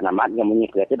ada hujan amat yang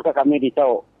menyikut itu kami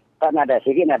ditau kan ada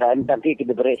segi ada nanti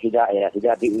kita beri tidak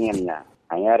diinginnya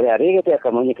hanya hari-hari kita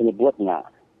akan menyebutnya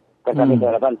kan kami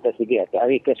harapan tersegi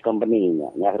hari kes company-nya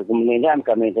ya company-nya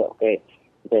kami itu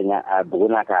kita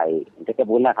guna kai kita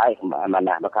guna kai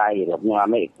mana bakai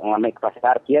ngamai ke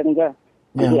pasar kian ke.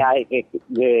 Jadi air ke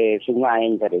sungai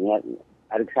tadinya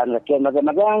arisan lagi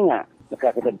magaganya.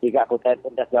 Maka kita tiga aku tadi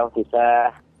dah jauh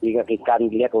susah. Tiga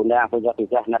ikan dia undang aku jauh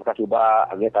susah nak cuba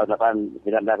agak tahun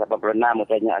 1986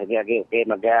 mutanya lagi okey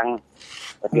magang.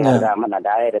 Tapi ada mana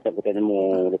ada air kita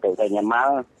nemu kita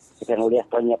nyamal. Kita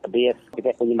ngelihat punya pedis,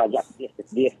 kita punya majak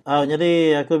pedis.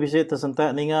 Jadi aku bisa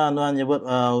tersentak ninga anuan nyebut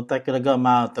utak kerja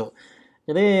mal tu.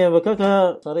 Jadi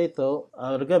bakal hari itu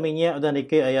harga minyak dan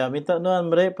niki ayah minta nuan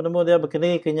mereka penemu dia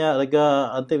berkini kenya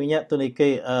harga anti minyak tu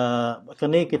niki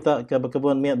berkini kita ke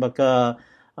berkebun minyak bakal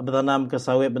bertanam ke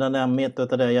sawit bertanam minyak tu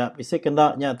tadi ayah isi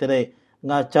kendaknya tadi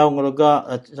ngacau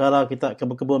ngeruga cara kita ke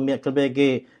berkebun minyak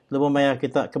kelebih lebih maya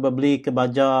kita ke beli ke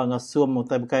baja ngasum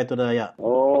utai bekai tu dah ayah.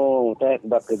 Saya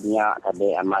bekerja tadi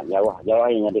amat jauh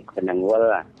yang jadi penanggual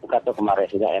lah. Kata kemarin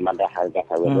sudah ada harga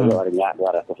sawit dulu harinya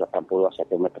 280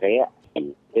 1 meter ya.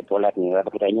 Itu lihat ni,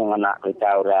 kita ini nak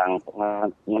kita orang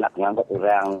nak ngangkut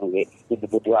orang di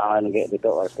kebutuhan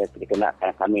gitu. Kita kena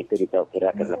kami itu itu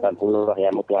kira-kira 80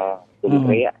 yang mutua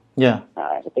meter ya. Ya.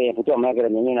 Itu yang butuh mereka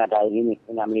ini ada ini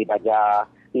kena beli baja,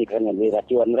 ini kena beli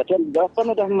racun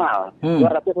dah mal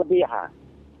 200 lebih ha.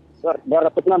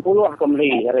 260 aku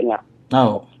beli harinya.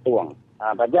 Tuang.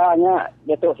 Bajanya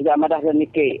dia tu sudah madah dan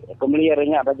niki. Kembali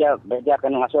harinya baja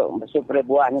kan masuk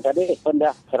buahnya tadi pun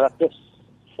dah 130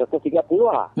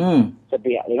 lah.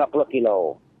 Setiap 50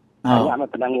 kilo. Banyak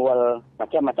penanggual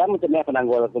macam-macam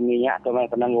penanggual ke minyak atau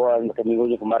penanggual ke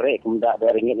minggunya kemarin kemudian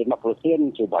dari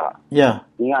RM50 coba. Ya.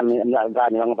 Ingat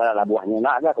yang pada labuhnya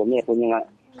nak ke punya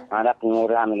ada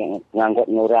pengurangan ngangkut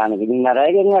pengurangan gini nak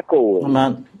lagi ngaku.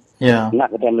 Ya.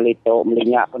 Nak kita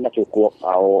melinya pun dah cukup.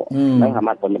 Main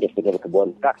amat pun kita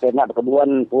berkebun. Kak saya nak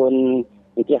berkebun pun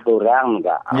itu kurang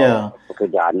enggak. Ya.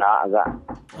 Pekerjaan agak.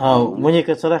 Bunyi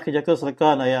keserah kerja ke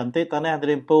serkan ayah. Nanti tanah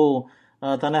derimpu,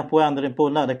 tanah puang derimpu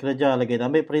nak ada kerja lagi.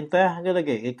 Ambil perintah ke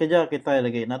lagi. Kerja kita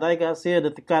lagi. Nak ada hasil ada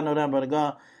tekan orang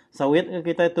berharga sawit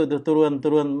kita itu turun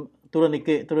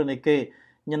ikik.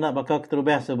 Nyenak bakal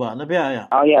keterubah sebab. Nabi ayah.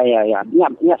 Ya.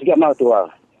 Nyak sikit mau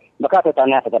tua. Maka tu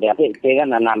tanah tadi nanti kan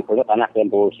nanam kulit tanah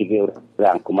tempo sigi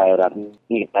orang kumai orang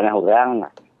ni tanah orang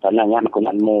tanahnya aku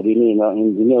nak mau ini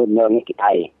kita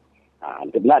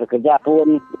benar kerja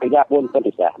pun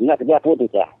bisa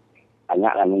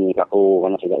banyak lah ni aku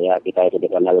kan sudah ya kita itu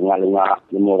dengan lunga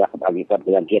murah bagi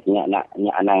kerjaan kita nak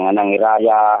anang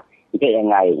raya itu yang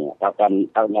lain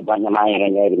tahunnya banyak main kan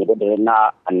jadi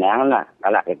berdena anang lah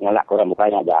kalau kita kurang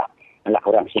mukanya aja kalau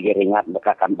kurang sigi ringat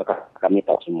bekas kami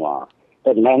tahu semua.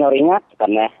 Jadi main ringat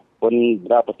karena pun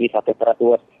berapa sih 100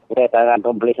 kita tangan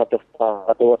pembeli 100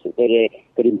 dari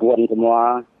kerimpuan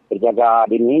semua berjaga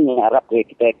di ini harap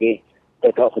kita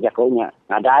kau sejakonya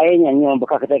ada airnya yang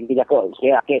bekas kita jago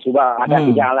saya sudah ada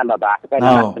di jalan babak kita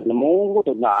nak nemu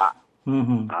tu nak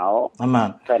aman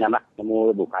saya nak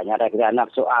nemu bukannya ada kita anak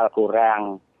soal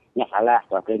kurangnya salah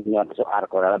soal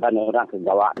kurang orang ke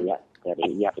Jawa ya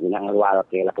jadi dia kena ngeluar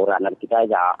ke laporan kita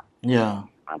aja ya.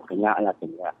 Makanya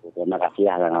terima kasih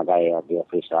yang ada di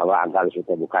Free Sarawak angkal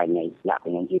kita bukannya nak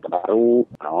penyanyi baru.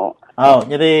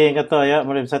 Jadi kata ya,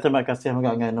 boleh saya terima kasih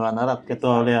juga dengan Arab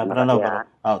ketua oleh Perdana baru.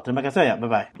 Terima kasih ya,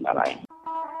 bye.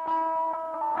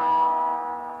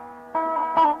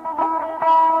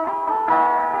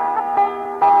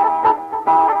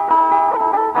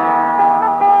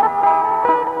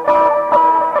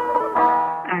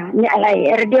 lah.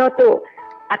 Radio tu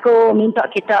aku minta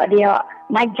kita dia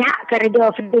majak ke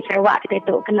Radio Free Sarawak kita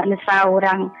tu kena nesa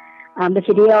orang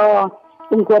bersedia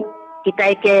untuk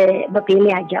kita ke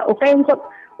berpilih aja. Ukai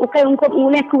untuk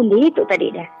mulai kundi tu tadi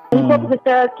dah. Untuk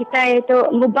kita itu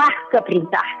mengubah ke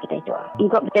perintah kita itu.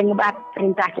 Untuk kita mengubah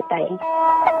perintah kita ini.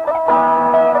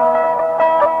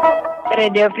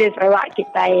 Radio Free Sarawak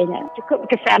kita ini cukup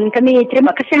kesan kami,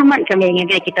 terima kasih amat kami dengan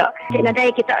kita.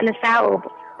 Nadai kita nesau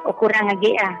kurang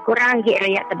lagi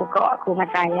rakyat terbuka aku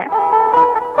masa saya.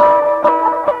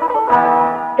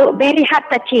 Tu very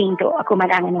heart touching tu aku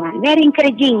madangan, very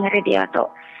encouraging radio tu.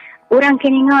 Orang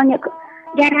keninganya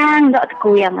jarang dok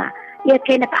aku yang ia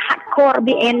kena tak hardcore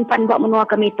BN pan buat menua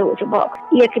kami tu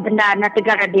sebab ia ke benda na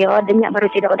tegar radio denyak baru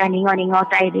tidak udah ningo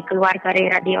tai di keluar dari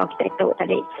radio kita tu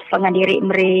tadi pengandiri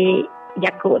meri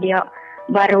jaku dia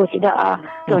baru tidak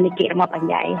tu nikir mau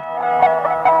panjai.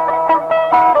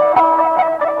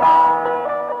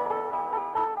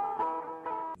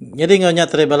 Jadi nganya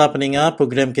teribala peninga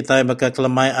program kita bakal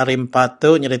kelemai hari 4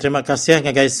 tu. Jadi terima kasih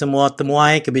guys semua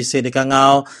temuai kebisi di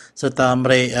kangau serta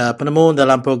mereka penemu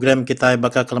dalam program kita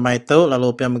bakal kelemai tu. Lalu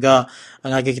pian mega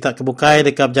ngagi kita kebukai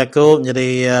dekat Jakob.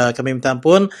 Jadi kami minta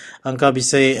ampun engkau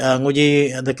bisa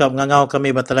nguji dekat ngangau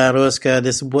kami batalharus ke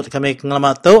disebut kami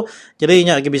ngelamat tu. Jadi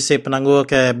nya lagi bisa penangguh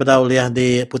ke bedauliah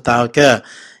di putar ke.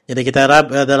 Jadi kita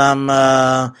harap dalam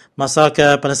masa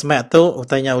ke penesemak tu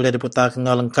utanya boleh diputar ke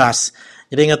lengkas.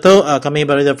 Jadi ingat tu kami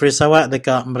Radio Free Sarawak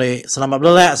dekat memberi selamat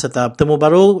belak serta bertemu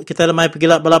baru kita lemai pergi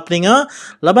balap peninga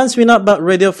laban seminat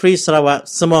Radio Free Sarawak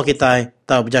semua kita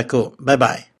tahu berjaku. Bye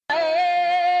bye.